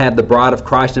does not have the bride of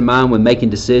Christ in mind when making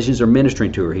decisions or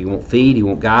ministering to her. He won't feed, he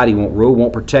won't guide, he won't rule,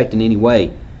 won't protect in any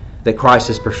way that Christ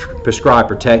has prescribed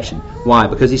protection. Why?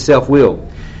 Because he's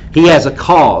self-willed. He has a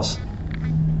cause,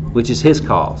 which is his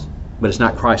cause, but it's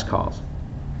not Christ's cause.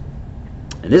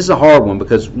 And this is a hard one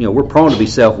because, we're prone to be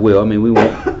self-willed. I mean, we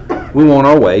want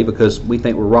our way because we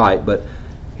think we're right. But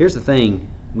here's the thing.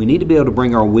 We need to be able to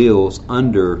bring our wills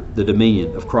under the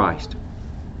dominion of Christ.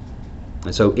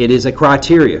 And so it is a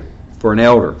criteria for an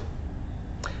elder.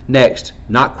 Next,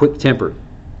 not quick-tempered.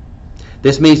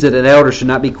 This means that an elder should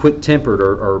not be quick-tempered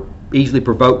or easily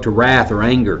provoked to wrath or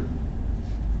anger.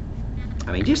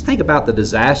 I mean, just think about the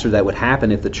disaster that would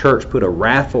happen if the church put a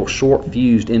wrathful,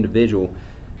 short-fused individual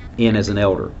in as an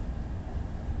elder.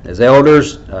 As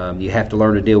elders, you have to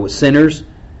learn to deal with sinners,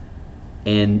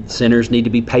 and sinners need to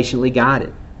be patiently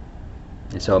guided.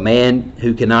 And so a man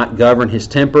who cannot govern his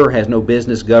temper has no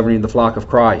business governing the flock of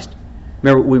Christ.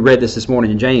 Remember, we read this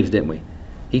morning in James, didn't we?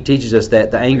 He teaches us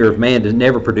that the anger of man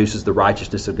never produces the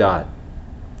righteousness of God.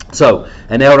 So,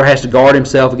 an elder has to guard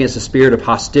himself against the spirit of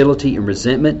hostility and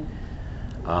resentment.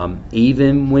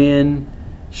 Even when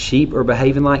sheep are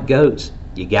behaving like goats,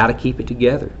 you got to keep it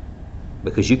together,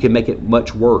 because you can make it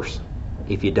much worse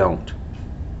if you don't.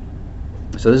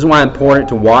 So this is why it's important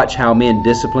to watch how men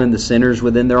discipline the sinners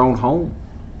within their own home.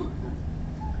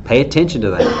 Pay attention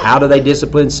to that. How do they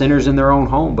discipline sinners in their own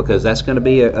home? Because that's going to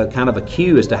be a kind of a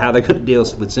cue as to how they're going to deal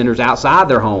with sinners outside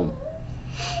their home.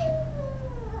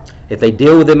 If they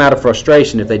deal with them out of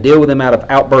frustration, if they deal with them out of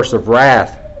outbursts of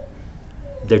wrath,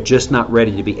 they're just not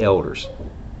ready to be elders.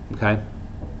 Okay?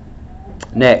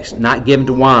 Next, not given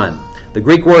to wine. The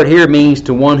Greek word here means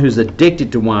to one who's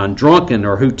addicted to wine, drunken,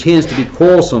 or who tends to be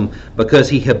quarrelsome because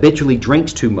he habitually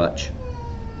drinks too much.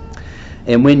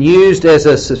 And when used as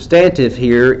a substantive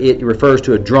here, it refers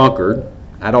to a drunkard.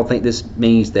 I don't think this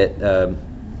means that,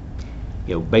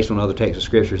 based on other texts of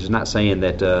Scriptures, it's not saying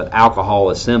that alcohol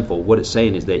is sinful. What it's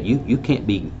saying is that you can't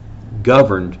be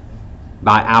governed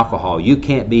by alcohol. You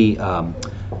can't be,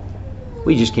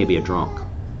 we just can't be a drunk,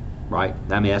 right?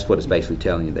 I mean, that's what it's basically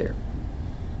telling you there.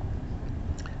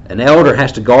 An elder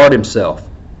has to guard himself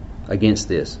against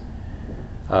this.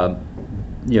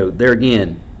 There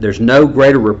again, there's no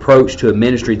greater reproach to a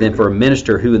ministry than for a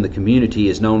minister who in the community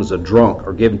is known as a drunk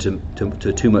or given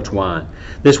to too much wine.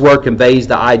 This word conveys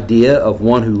the idea of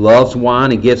one who loves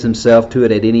wine and gives himself to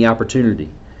it at any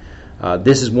opportunity.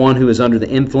 This is one who is under the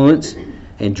influence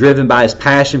and driven by his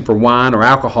passion for wine or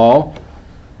alcohol.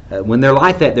 When they're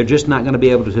like that, they're just not going to be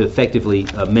able to effectively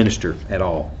minister at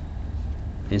all.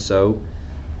 And so,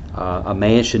 a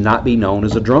man should not be known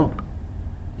as a drunk.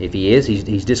 If he is,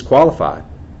 he's disqualified.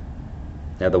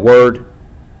 Now, the word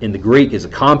in the Greek is a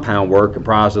compound word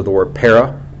comprised of the word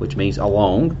para, which means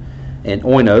along, and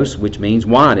oinos, which means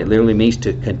wine. It literally means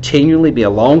to continually be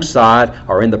alongside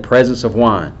or in the presence of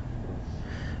wine.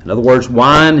 In other words,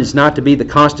 wine is not to be the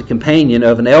constant companion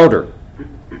of an elder.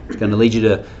 It's going to lead you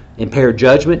to impaired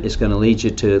judgment. It's going to lead you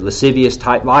to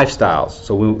lascivious-type lifestyles.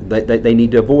 So they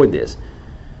need to avoid this.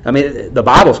 I mean, the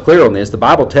Bible's clear on this. The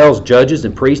Bible tells judges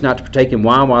and priests not to partake in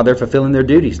wine while they're fulfilling their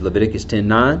duties. Leviticus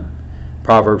 10:9,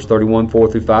 Proverbs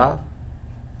 31:4-5.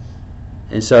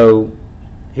 And so,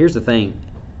 here's the thing.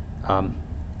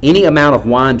 Any amount of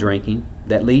wine drinking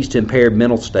that leads to impaired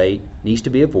mental state needs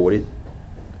to be avoided,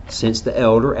 since the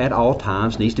elder at all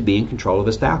times needs to be in control of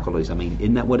his faculties. I mean,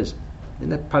 isn't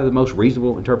that probably the most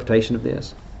reasonable interpretation of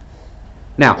this?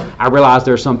 Now, I realize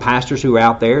there are some pastors who are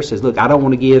out there says, look, I don't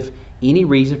want to give any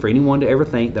reason for anyone to ever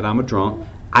think that I'm a drunk.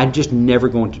 I'm just never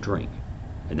going to drink.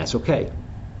 And that's okay.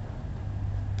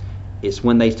 It's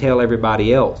when they tell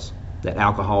everybody else that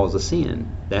alcohol is a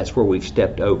sin, that's where we've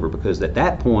stepped over, because at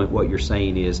that point what you're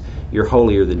saying is you're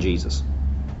holier than Jesus.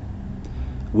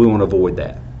 We want to avoid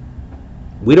that.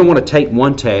 We don't want to take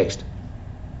one text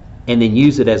and then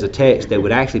use it as a text that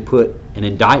would actually put an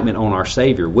indictment on our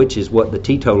Savior, which is what the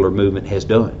teetotaler movement has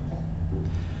done.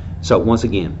 So once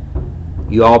again,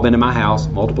 you all been in my house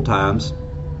multiple times.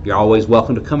 You're always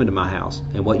welcome to come into my house,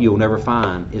 and what you'll never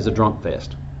find is a drunk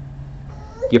fest.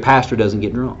 Your pastor doesn't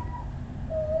get drunk.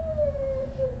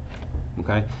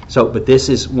 Okay? But this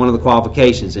is one of the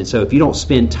qualifications, and so if you don't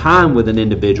spend time with an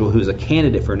individual who's a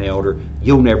candidate for an elder,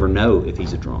 you'll never know if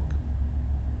he's a drunk.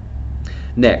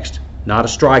 Next, not a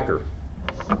striker.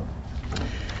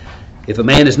 If a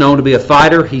man is known to be a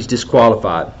fighter, he's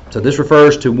disqualified. So this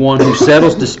refers to one who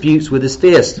settles disputes with his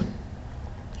fist.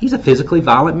 He's a physically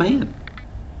violent man.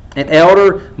 An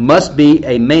elder must be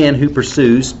a man who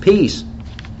pursues peace.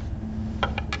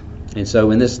 And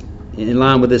so in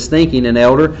line with this thinking, an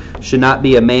elder should not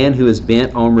be a man who is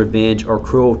bent on revenge or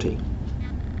cruelty.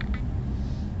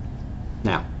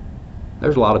 Now,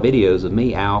 there's a lot of videos of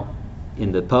me out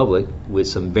in the public with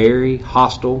some very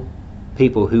hostile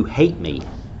people who hate me.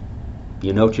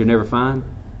 You know what you'll never find?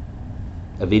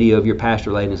 A video of your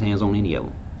pastor laying his hands on any of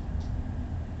them.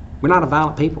 We're not a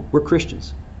violent people. We're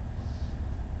Christians.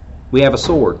 We have a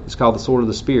sword. It's called the sword of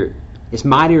the Spirit. It's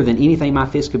mightier than anything my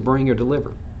fist could bring or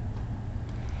deliver.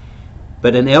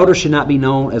 But an elder should not be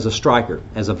known as a striker,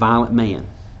 as a violent man.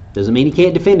 Doesn't mean he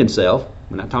can't defend himself.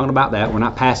 We're not talking about that. We're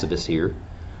not pacifists here.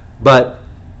 But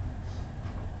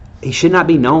he should not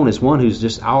be known as one who's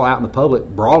just all out in the public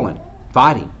brawling,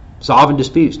 fighting, solving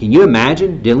disputes. Can you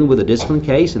imagine dealing with a discipline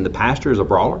case and the pastor is a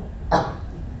brawler?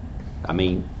 I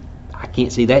mean, I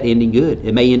can't see that ending good.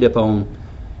 It may end up on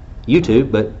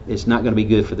YouTube, but it's not going to be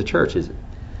good for the church, is it?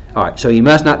 All right, so you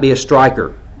must not be a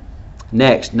striker.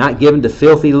 Next, not given to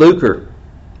filthy lucre.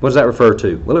 What does that refer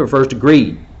to? Well, it refers to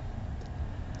greed.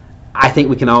 I think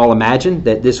we can all imagine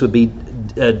that this would be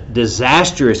a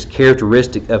disastrous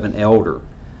characteristic of an elder.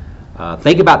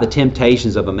 Think about the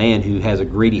temptations of a man who has a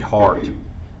greedy heart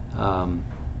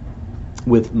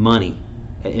with money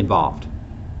involved.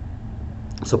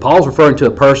 So Paul's referring to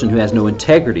a person who has no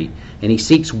integrity, and he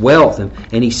seeks wealth,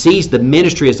 and he sees the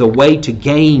ministry as a way to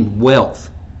gain wealth.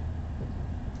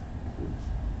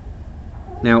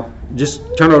 Now, just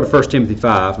turn over to 1 Timothy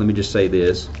 5. Let me just say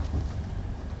this.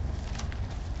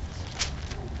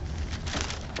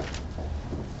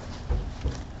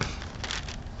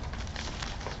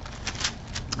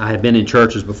 I have been in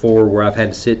churches before where I've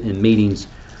had to sit in meetings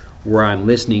where I'm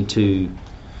listening to,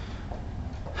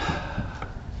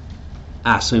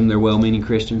 I assume they're well-meaning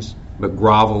Christians, but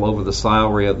grovel over the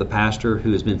salary of the pastor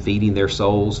who has been feeding their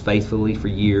souls faithfully for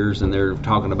years, and they're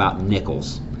talking about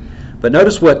nickels. But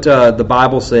notice what the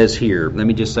Bible says here. Let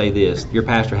me just say this. Your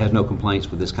pastor has no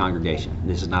complaints with this congregation.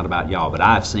 This is not about y'all, but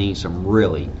I've seen some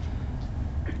really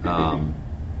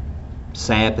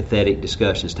sad, pathetic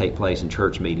discussions take place in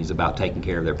church meetings about taking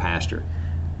care of their pastor.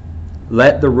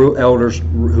 Let the elders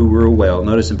who rule well,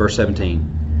 notice in verse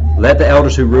 17, let the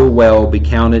elders who rule well be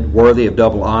counted worthy of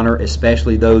double honor,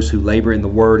 especially those who labor in the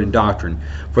word and doctrine.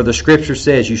 For the Scripture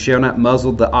says, you shall not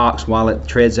muzzle the ox while it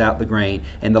treads out the grain,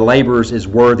 and the laborer is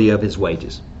worthy of his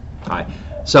wages. All right.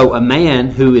 So a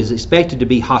man who is expected to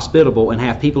be hospitable and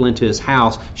have people into his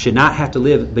house should not have to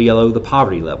live below the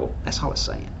poverty level. That's all it's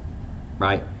saying.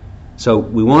 Right? So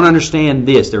we want to understand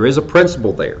this. There is a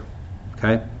principle there.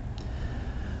 Okay?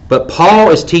 But Paul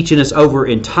is teaching us over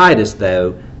in Titus,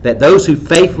 though, that those who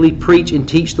faithfully preach and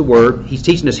teach the word, he's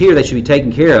teaching us here they should be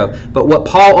taken care of. But what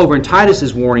Paul over in Titus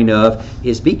is warning of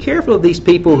is be careful of these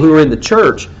people who are in the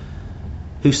church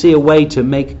who see a way to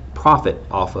make profit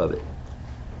off of it.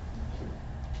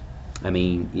 I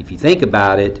mean, if you think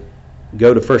about it,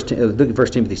 go to look at 1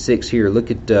 Timothy 6 here.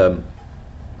 Look at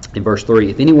in verse 3.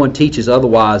 If anyone teaches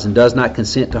otherwise and does not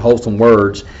consent to wholesome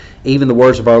words, even the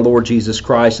words of our Lord Jesus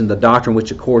Christ and the doctrine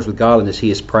which accords with godliness,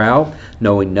 he is proud,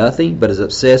 knowing nothing, but is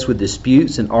obsessed with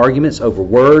disputes and arguments over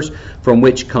words, from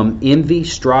which come envy,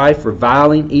 strife,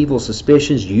 reviling, evil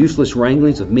suspicions, useless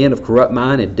wranglings of men of corrupt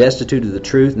mind and destitute of the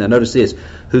truth. Now notice this,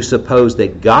 who suppose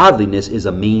that godliness is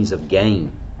a means of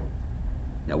gain.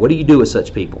 Now what do you do with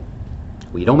such people?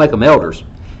 Well, you don't make them elders.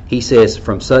 He says,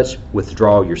 from such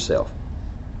withdraw yourself.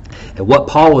 And what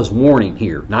Paul is warning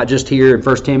here, not just here in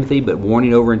 1 Timothy, but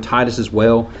warning over in Titus as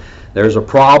well, there's a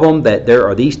problem that there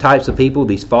are these types of people,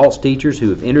 these false teachers who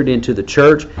have entered into the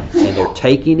church, and they're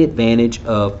taking advantage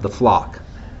of the flock.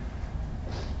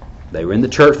 They were in the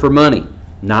church for money,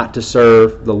 not to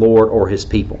serve the Lord or His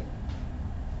people.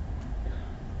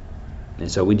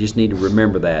 And so we just need to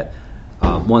remember that.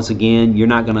 Once again, you're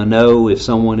not going to know if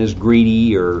someone is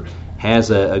greedy or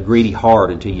has a greedy heart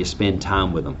until you spend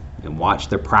time with them and watch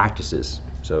their practices.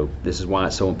 So this is why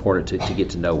it's so important to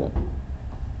get to know them.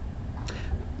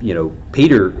 You know,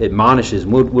 Peter admonishes,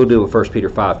 and we'll do with 1 Peter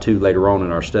 5:2 later on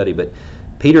in our study, but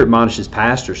Peter admonishes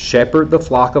pastors, shepherd the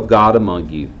flock of God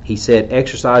among you. He said,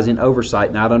 exercising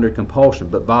oversight not under compulsion,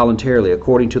 but voluntarily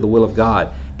according to the will of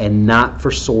God, and not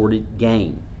for sordid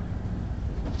gain.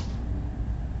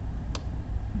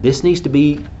 This needs to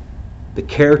be the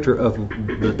character of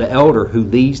the elder who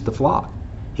leads the flock.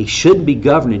 He shouldn't be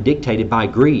governed and dictated by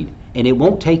greed. And it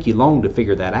won't take you long to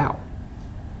figure that out.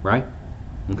 Right?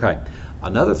 Okay.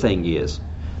 Another thing is,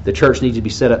 the church needs to be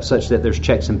set up such that there's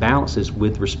checks and balances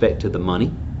with respect to the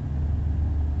money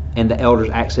and the elder's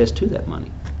access to that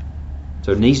money.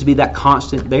 So there needs to be that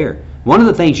constant there. One of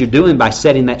the things you're doing by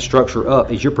setting that structure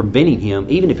up is you're preventing him,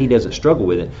 even if he doesn't struggle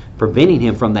with it, preventing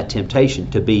him from that temptation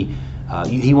to be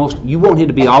you want him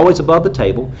to be always above the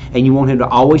table, and you want him to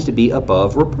always to be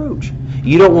above reproach.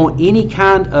 You don't want any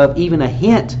kind of, even a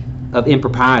hint of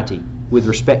impropriety with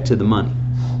respect to the money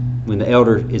when the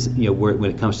elder is, when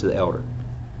it comes to the elder.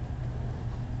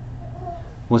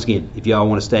 Once again, if y'all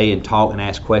want to stay and talk and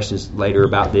ask questions later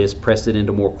about this, press it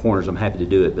into more corners, I'm happy to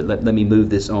do it. But let me move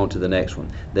this on to the next one.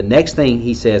 The next thing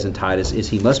he says in Titus is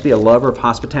he must be a lover of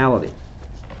hospitality.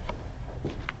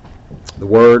 The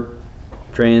word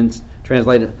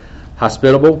translated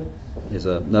hospitable is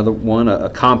another one, a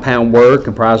compound word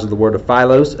comprised of the word of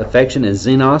philos, affection, and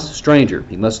xenos, stranger.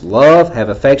 He must love, have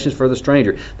affections for the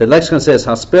stranger. The lexicon says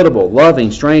hospitable,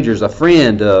 loving strangers, a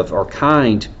friend of, or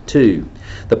kind to.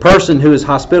 The person who is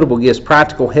hospitable gives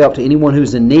practical help to anyone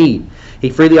who's in need. He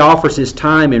freely offers his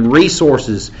time and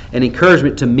resources and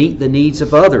encouragement to meet the needs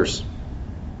of others,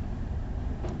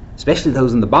 especially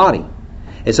those in the body.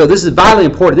 And so this is vitally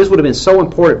important. This would have been so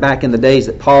important back in the days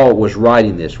that Paul was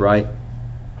writing this, right?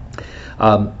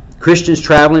 Christians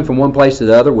traveling from one place to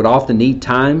the other would often need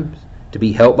time to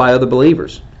be helped by other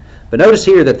believers. But notice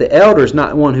here that the elder is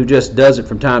not one who just does it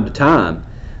from time to time,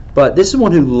 But this is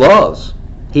one who loves.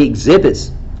 He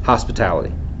exhibits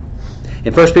hospitality.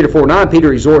 In 1 Peter 4:9,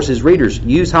 Peter exhorts his readers,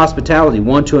 use hospitality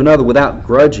one to another without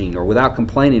grudging or without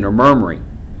complaining or murmuring.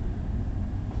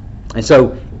 And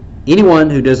so, anyone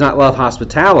who does not love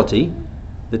hospitality,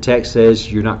 the text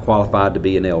says you're not qualified to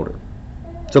be an elder.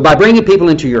 So by bringing people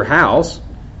into your house,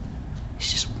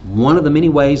 it's just one of the many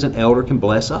ways an elder can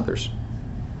bless others.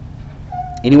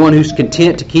 Anyone who's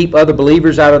content to keep other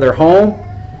believers out of their home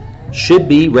should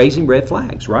be raising red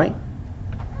flags, right?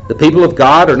 The people of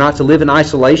God are not to live in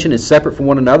isolation and separate from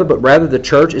one another, but rather the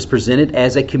church is presented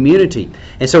as a community.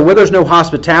 And so where there's no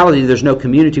hospitality, there's no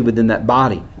community within that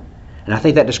body. And I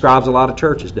think that describes a lot of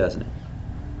churches, doesn't it?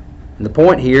 And the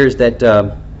point here is that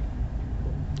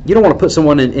you don't want to put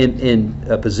someone in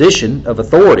a position of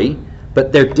authority,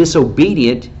 but they're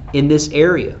disobedient in this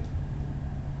area.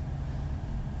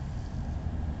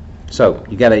 So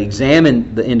you got to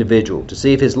examine the individual to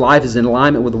see if his life is in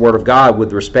alignment with the Word of God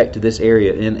with respect to this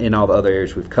area and all the other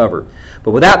areas we've covered.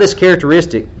 But without this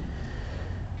characteristic,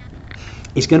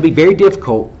 it's going to be very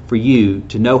difficult for you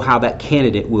to know how that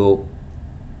candidate will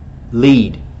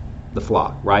lead the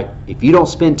flock, right? If you don't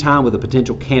spend time with a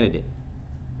potential candidate,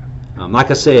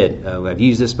 like I said, I've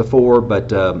used this before,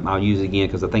 but I'll use it again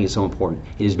because I think it's so important.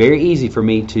 It is very easy for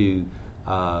me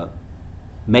to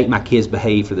make my kids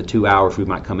behave for the 2 hours we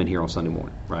might come in here on Sunday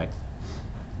morning, right?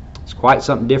 It's quite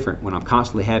something different when I'm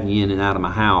constantly having you in and out of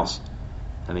my house.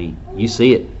 I mean, you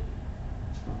see it.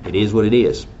 It is what it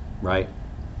is, right?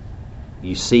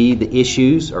 You see the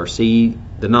issues or see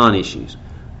the non-issues,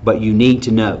 but you need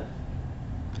to know.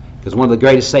 Because one of the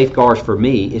greatest safeguards for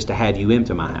me is to have you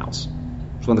into my house.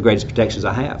 It's one of the greatest protections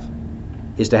I have,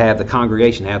 is to have the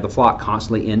congregation, have the flock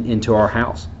constantly into our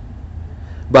house.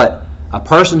 But a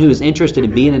person who is interested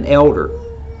in being an elder,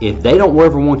 if they don't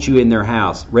ever want you in their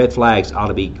house, red flags ought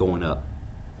to be going up.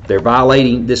 They're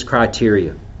violating this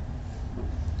criteria.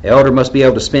 The elder must be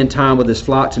able to spend time with his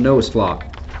flock to know his flock.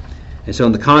 And so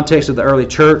in the context of the early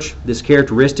church, this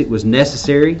characteristic was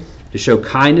necessary to show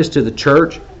kindness to the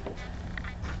church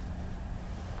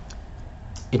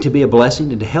and to be a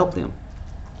blessing and to help them.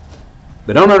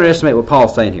 But don't underestimate what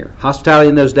Paul's saying here. Hospitality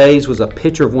in those days was a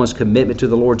picture of one's commitment to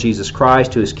the Lord Jesus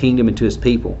Christ, to His kingdom, and to His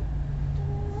people.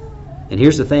 And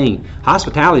here's the thing.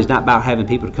 Hospitality is not about having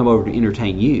people to come over to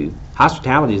entertain you.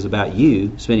 Hospitality is about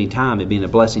you spending time and being a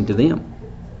blessing to them.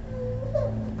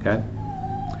 Okay?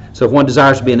 So if one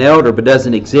desires to be an elder but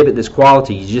doesn't exhibit this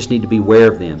quality, you just need to be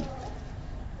aware of them.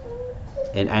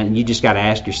 And you just got to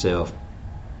ask yourself,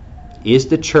 is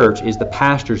the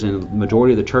pastors and the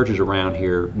majority of the churches around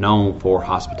here known for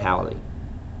hospitality?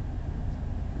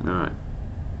 All right.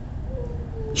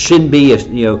 Shouldn't be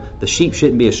the sheep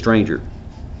shouldn't be a stranger.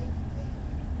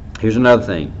 Here's another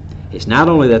thing. It's not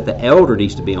only that the elder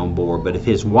needs to be on board, but if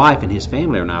his wife and his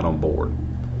family are not on board,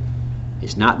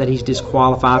 it's not that he's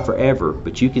disqualified forever,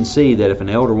 but you can see that if an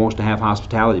elder wants to have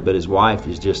hospitality, but his wife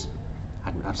is just,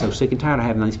 I'm so sick and tired of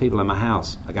having these people in my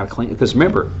house. I got to clean. Because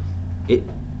remember,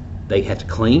 they have to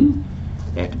clean.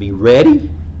 They have to be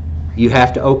ready. You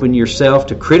have to open yourself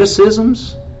to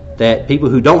criticisms that people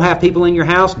who don't have people in your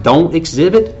house don't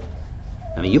exhibit.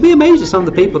 I mean, you'll be amazed at some of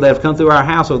the people that have come through our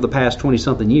house over the past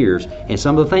 20-something years and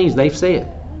some of the things they've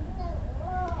said.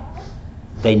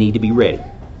 They need to be ready.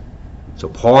 So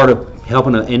part of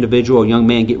helping an individual, a young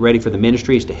man, get ready for the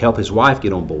ministry is to help his wife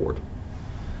get on board.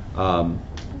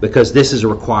 Because this is a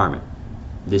requirement.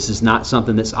 This is not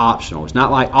something that's optional. It's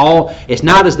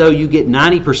not as though you get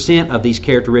 90% of these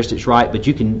characteristics right, but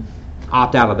you can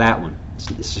opt out of that one.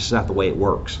 It's just not the way it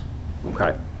works.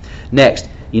 Okay. Next,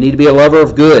 you need to be a lover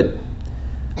of good.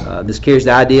 This carries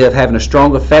the idea of having a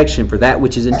strong affection for that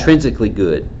which is intrinsically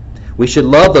good. We should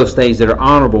love those things that are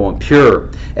honorable and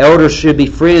pure. Elders should be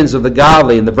friends of the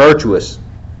godly and the virtuous.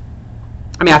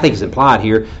 I mean, I think it's implied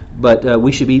here, but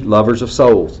we should be lovers of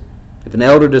souls. If an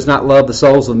elder does not love the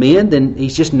souls of men, then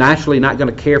he's just naturally not going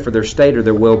to care for their state or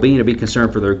their well-being or be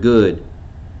concerned for their good.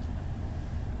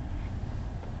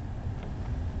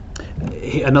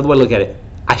 Another way to look at it,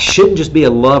 I shouldn't just be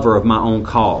a lover of my own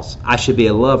cause. I should be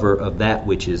a lover of that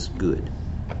which is good.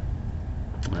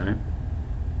 All right?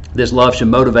 This love should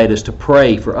motivate us to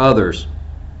pray for others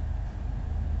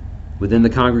within the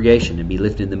congregation and be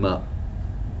lifting them up.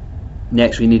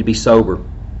 Next, we need to be sober.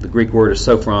 The Greek word is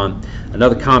sophron.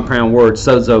 Another compound word,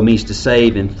 sozo, means to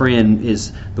save, and friend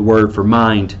is the word for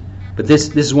mind. But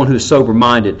this is one who is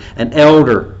sober-minded. An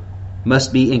elder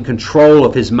must be in control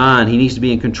of his mind. He needs to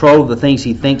be in control of the things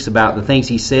he thinks about, the things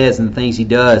he says, and the things he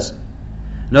does.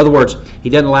 In other words,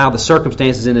 he doesn't allow the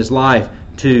circumstances in his life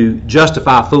to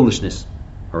justify foolishness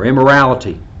or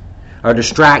immorality or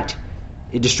distract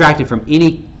him from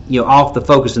any off the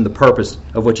focus and the purpose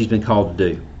of what he's been called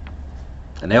to do.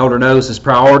 An elder knows his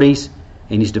priorities,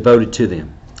 and he's devoted to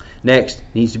them. Next,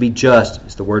 he needs to be just.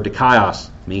 It's the word dikaios.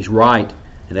 It means right.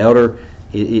 An elder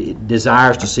it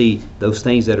desires to see those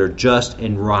things that are just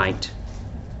and right.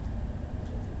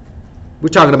 We're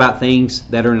talking about things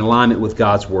that are in alignment with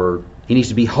God's Word. He needs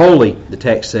to be holy, the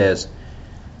text says.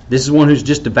 This is one who's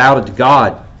just devoted to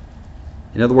God.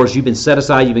 In other words, you've been set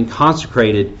aside, you've been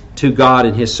consecrated to God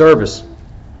in His service.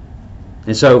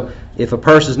 And so, if a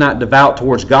person is not devout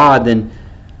towards God, then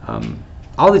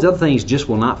all these other things just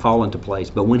will not fall into place.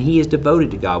 But when he is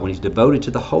devoted to God, when he's devoted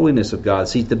to the holiness of God,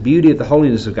 sees the beauty of the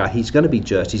holiness of God, he's going to be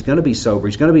just, he's going to be sober,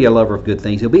 he's going to be a lover of good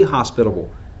things, he'll be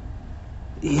hospitable,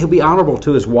 he'll be honorable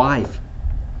to his wife.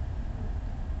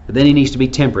 But then he needs to be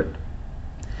temperate.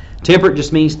 Temperate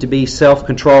just means to be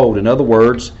self-controlled. In other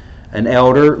words, an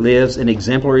elder lives an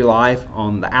exemplary life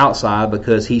on the outside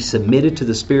because he's submitted to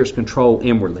the Spirit's control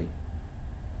inwardly.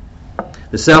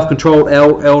 The self-controlled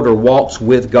elder walks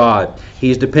with God.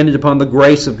 He is dependent upon the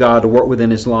grace of God to work within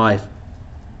his life.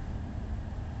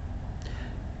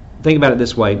 Think about it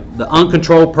this way. The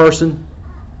uncontrolled person,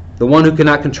 the one who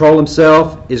cannot control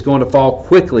himself, is going to fall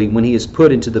quickly when he is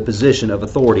put into the position of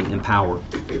authority and power.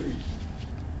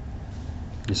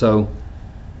 And so,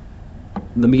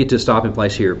 let me get to a stopping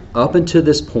place here. Up until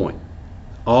this point,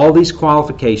 all these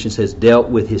qualifications has dealt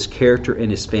with his character and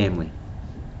his family.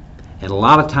 And a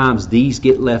lot of times these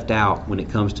get left out when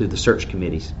it comes to the search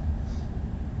committees.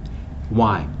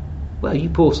 Why? Well, you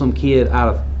pull some kid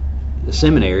out of the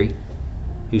seminary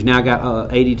who's now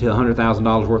got $80,000 to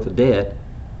 $100,000 worth of debt,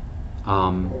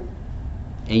 and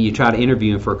you try to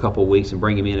interview him for a couple of weeks and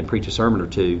bring him in and preach a sermon or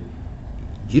two.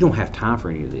 You don't have time for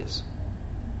any of this.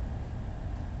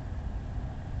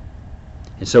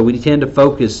 And so we tend to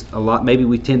focus a lot, maybe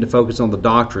we tend to focus on the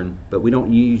doctrine, but we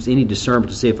don't use any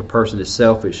discernment to see if a person is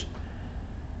selfish.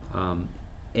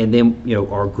 And then,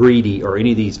 are greedy or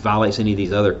any of these violates any of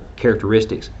these other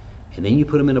characteristics. And then you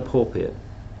put him in a pulpit,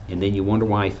 and then you wonder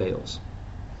why he fails.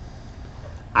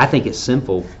 I think it's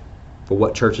sinful for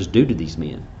what churches do to these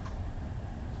men.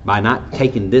 By not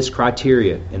taking this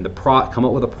criteria and come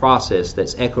up with a process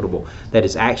that's equitable, that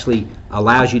is actually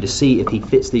allows you to see if he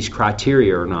fits these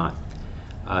criteria or not.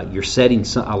 You're setting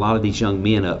a lot of these young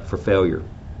men up for failure.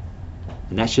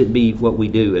 And that shouldn't be what we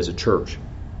do as a church.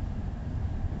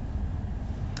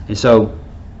 And so,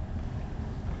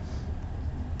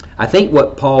 I think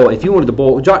what Paul, if you wanted to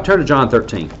boil, turn to John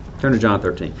 13. Turn to John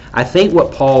 13. I think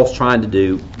what Paul's trying to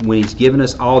do when he's given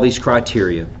us all these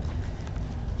criteria,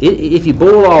 if you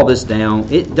boil all this down,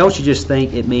 don't you just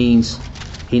think it means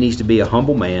he needs to be a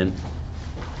humble man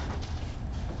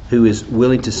who is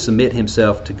willing to submit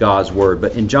himself to God's Word.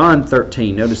 But in John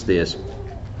 13, notice this.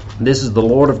 This is the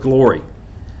Lord of glory.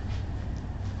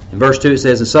 In verse 2 it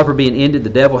says, "And supper being ended, the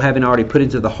devil having already put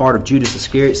into the heart of Judas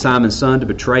Iscariot, Simon's son, to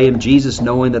betray him, Jesus,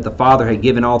 knowing that the Father had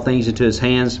given all things into his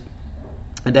hands,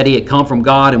 and that he had come from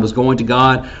God and was going to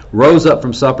God, rose up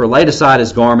from supper, laid aside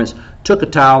his garments, took a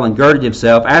towel and girded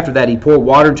himself. After that he poured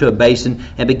water into a basin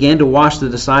and began to wash the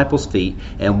disciples' feet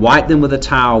and wiped them with a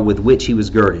towel with which he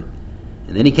was girded.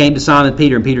 And then he came to Simon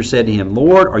Peter, and Peter said to him,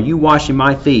 Lord, are you washing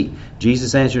my feet?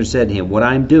 Jesus answered and said to him, What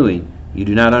I am doing you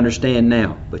do not understand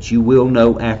now, but you will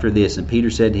know after this. And Peter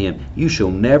said to him, You shall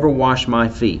never wash my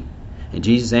feet. And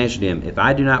Jesus answered him, If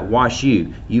I do not wash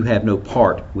you, you have no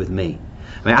part with me.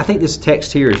 I think this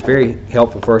text here is very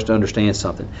helpful for us to understand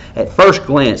something. At first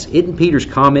glance, in Peter's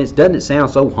comments, doesn't it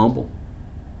sound so humble?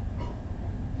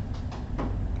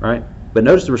 Right? But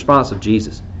notice the response of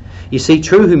Jesus. You see,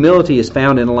 true humility is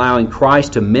found in allowing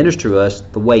Christ to minister to us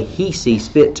the way He sees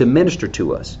fit to minister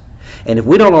to us. And if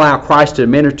we don't allow Christ to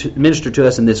minister to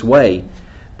us in this way,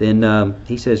 then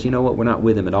He says, you know what, we're not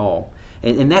with Him at all.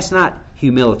 And that's not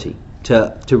humility.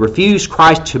 To refuse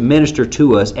Christ to minister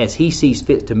to us as He sees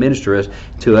fit to minister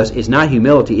to us is not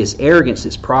humility, it's arrogance,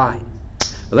 it's pride.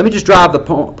 But let me just drive the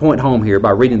point home here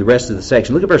by reading the rest of the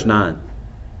section. Look at verse 9.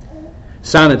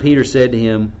 Simon Peter said to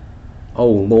Him, O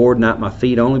Lord, not my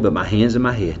feet only, but my hands and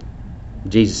my head.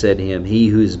 Jesus said to him, He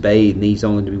who is bathed needs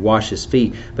only to be washed his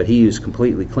feet, but he who is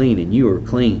completely clean, and you are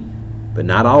clean, but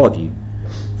not all of you.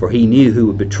 For He knew who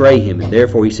would betray Him, and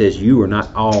therefore He says, You are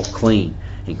not all clean.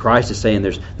 And Christ is saying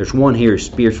there's one here who's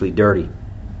spiritually dirty.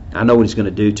 I know what He's going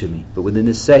to do to me. But within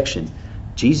this section,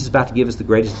 Jesus is about to give us the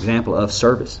greatest example of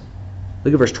service.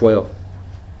 Look at verse 12.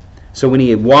 So when He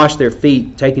had washed their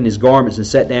feet, taken His garments and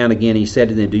sat down again, He said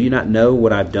to them, Do you not know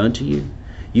what I've done to you?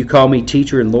 You call me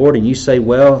teacher and Lord, and you say,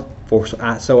 Well, for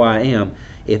so I am.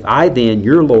 If I then,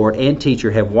 your Lord and teacher,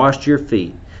 have washed your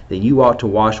feet, then you ought to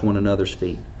wash one another's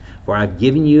feet. For I've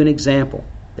given you an example,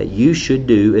 that you should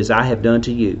do as I have done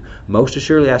to you. Most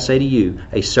assuredly I say to you,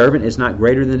 a servant is not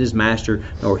greater than his master,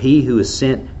 nor he who is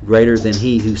sent greater than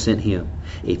he who sent him.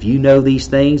 If you know these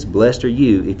things, blessed are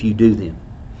you if you do them.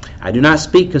 I do not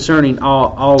speak concerning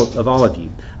all of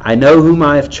you. I know whom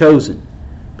I have chosen,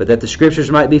 but that the Scriptures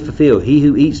might be fulfilled. He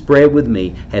who eats bread with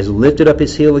me has lifted up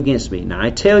his heel against me. Now I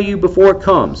tell you before it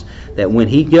comes, that when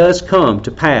he does come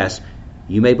to pass,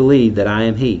 you may believe that I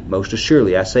am he. Most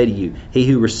assuredly I say to you, he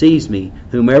who receives me,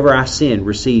 whomever I send,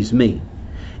 receives me.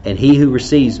 And he who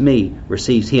receives me,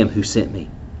 receives him who sent me.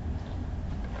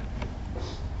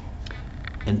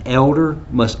 An elder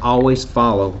must always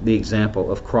follow the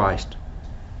example of Christ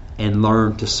and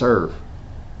learn to serve.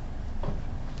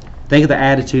 Think of the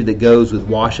attitude that goes with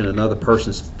washing another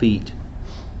person's feet.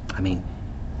 I mean,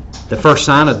 the first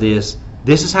sign of this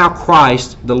is how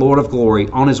Christ, the Lord of glory,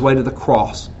 on his way to the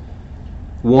cross,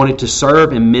 wanted to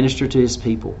serve and minister to his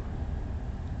people.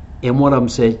 And one of them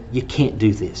said, you can't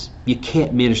do this. You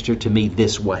can't minister to me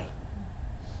this way.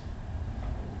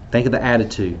 Think of the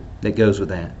attitude that goes with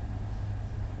that.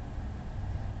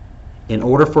 In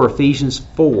order for Ephesians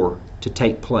 4 to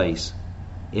take place,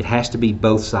 it has to be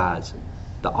both sides.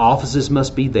 The offices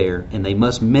must be there, and they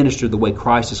must minister the way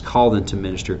Christ has called them to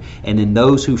minister. And then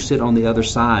those who sit on the other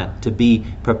side to be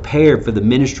prepared for the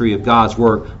ministry of God's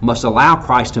work must allow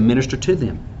Christ to minister to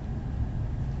them.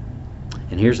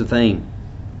 And here's the thing.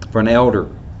 For an elder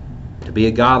to be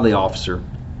a godly officer,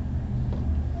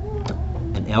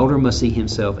 an elder must see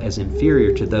himself as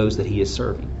inferior to those that he is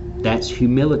serving. That's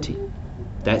humility.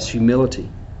 That's humility.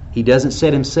 He doesn't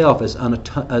set himself as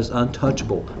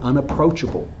untouchable,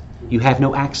 unapproachable. You have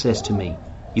no access to me.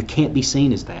 You can't be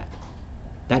seen as that.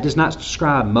 That does not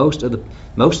describe most of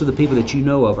the people that you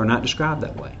know of are not described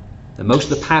that way. And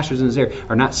most of the pastors in this area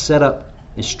are not set up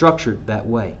and structured that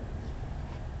way.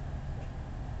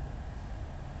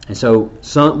 And so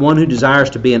one who desires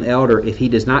to be an elder, if he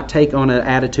does not take on an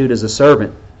attitude as a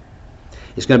servant,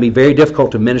 it's going to be very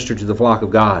difficult to minister to the flock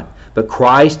of God. But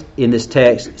Christ, in this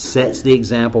text, sets the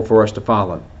example for us to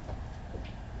follow.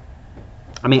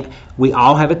 I mean, we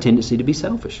all have a tendency to be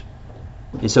selfish.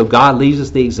 And so God leaves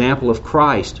us the example of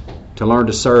Christ to learn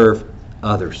to serve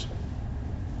others.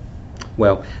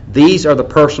 Well, these are the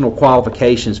personal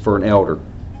qualifications for an elder.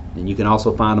 And you can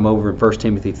also find them over in 1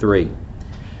 Timothy 3.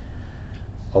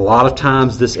 A lot of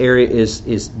times this area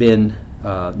is been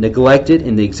neglected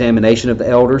in the examination of the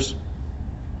elders.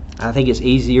 I think it's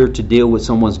easier to deal with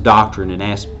someone's doctrine and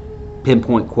ask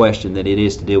pinpoint question than it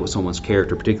is to deal with someone's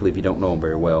character, particularly if you don't know them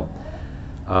very well.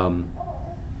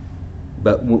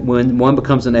 But when one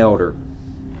becomes an elder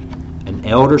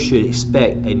should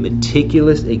expect a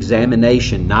meticulous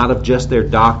examination, not of just their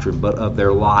doctrine, but of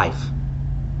their life.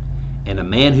 And a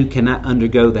man who cannot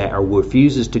undergo that or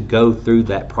refuses to go through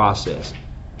that process,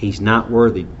 he's not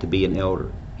worthy to be an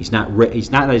elder. He's not worthy.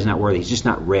 He's just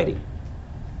not ready.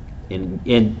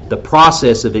 And the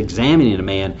process of examining a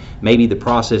man may be the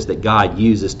process that God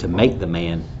uses to make the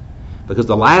man. Because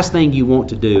the last thing you want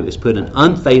to do is put an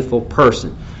unfaithful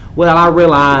person. Well, I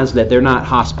realize that they're not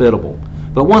hospitable,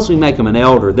 but once we make them an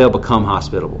elder, they'll become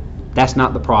hospitable. That's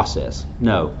not the process.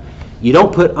 No. You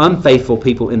don't put unfaithful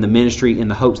people in the ministry in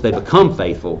the hopes they become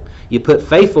faithful. You put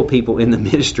faithful people in the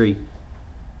ministry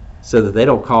so that they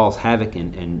don't cause havoc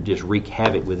and just wreak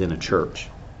havoc within a church.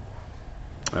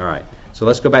 All right. So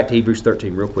let's go back to Hebrews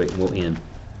 13 real quick and we'll end.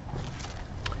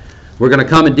 We're going to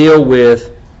come and deal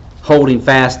with holding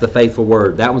fast the faithful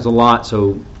word. That was a lot,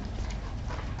 so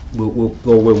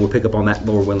we'll pick up on that,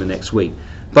 Lord willing, next week.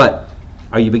 But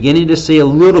are you beginning to see a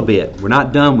little bit, we're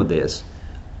not done with this,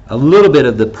 a little bit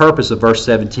of the purpose of verse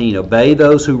 17? Obey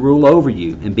those who rule over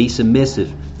you and be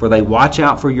submissive, for they watch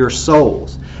out for your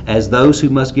souls as those who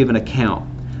must give an account.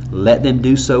 Let them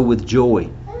do so with joy,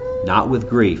 not with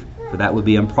grief, for that would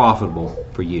be unprofitable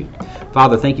for you.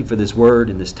 Father, thank you for this word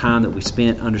and this time that we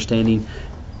spent understanding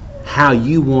how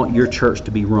you want your church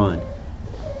to be run.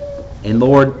 And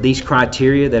Lord, these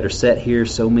criteria that are set here,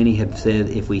 so many have said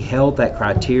if we held that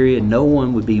criteria, no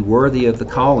one would be worthy of the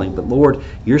calling. But Lord,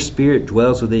 your Spirit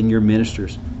dwells within your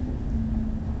ministers.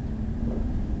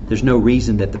 There's no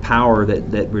reason that the power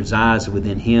that resides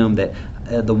within him, that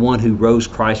the one who rose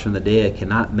Christ from the dead,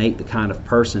 cannot make the kind of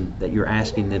person that you're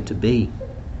asking them to be.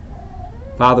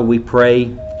 Father, we pray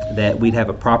that we'd have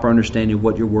a proper understanding of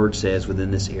what your word says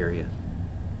within this area.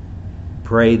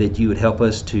 Pray that you would help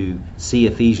us to see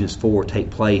Ephesians 4 take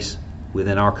place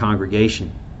within our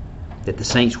congregation, that the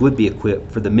saints would be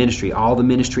equipped for the ministry, all the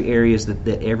ministry areas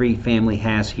that every family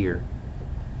has here.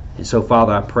 And so,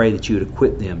 Father, I pray that you would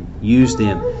equip them, use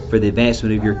them for the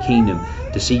advancement of your kingdom,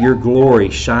 to see your glory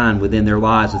shine within their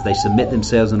lives as they submit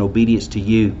themselves in obedience to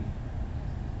you.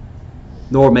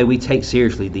 Lord, may we take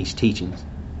seriously these teachings.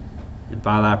 And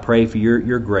Father, I pray for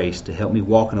your grace to help me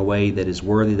walk in a way that is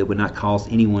worthy, that would not cause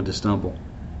anyone to stumble.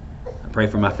 I pray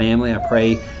for my family. I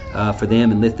pray for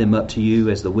them and lift them up to you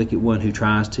as the wicked one who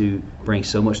tries to bring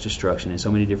so much destruction in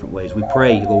so many different ways. We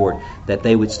pray, Lord, that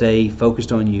they would stay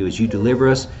focused on you as you deliver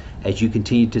us, as you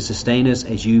continue to sustain us,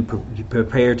 as you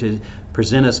prepare to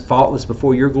present us faultless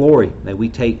before your glory. May we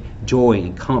take joy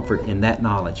and comfort in that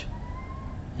knowledge.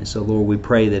 And so, Lord, we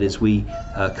pray that as we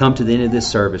come to the end of this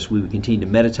service, we would continue to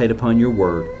meditate upon your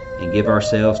word and give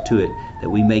ourselves to it, that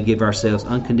we may give ourselves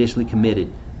unconditionally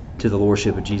committed to the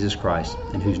Lordship of Jesus Christ,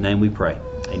 in whose name we pray.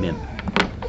 Amen.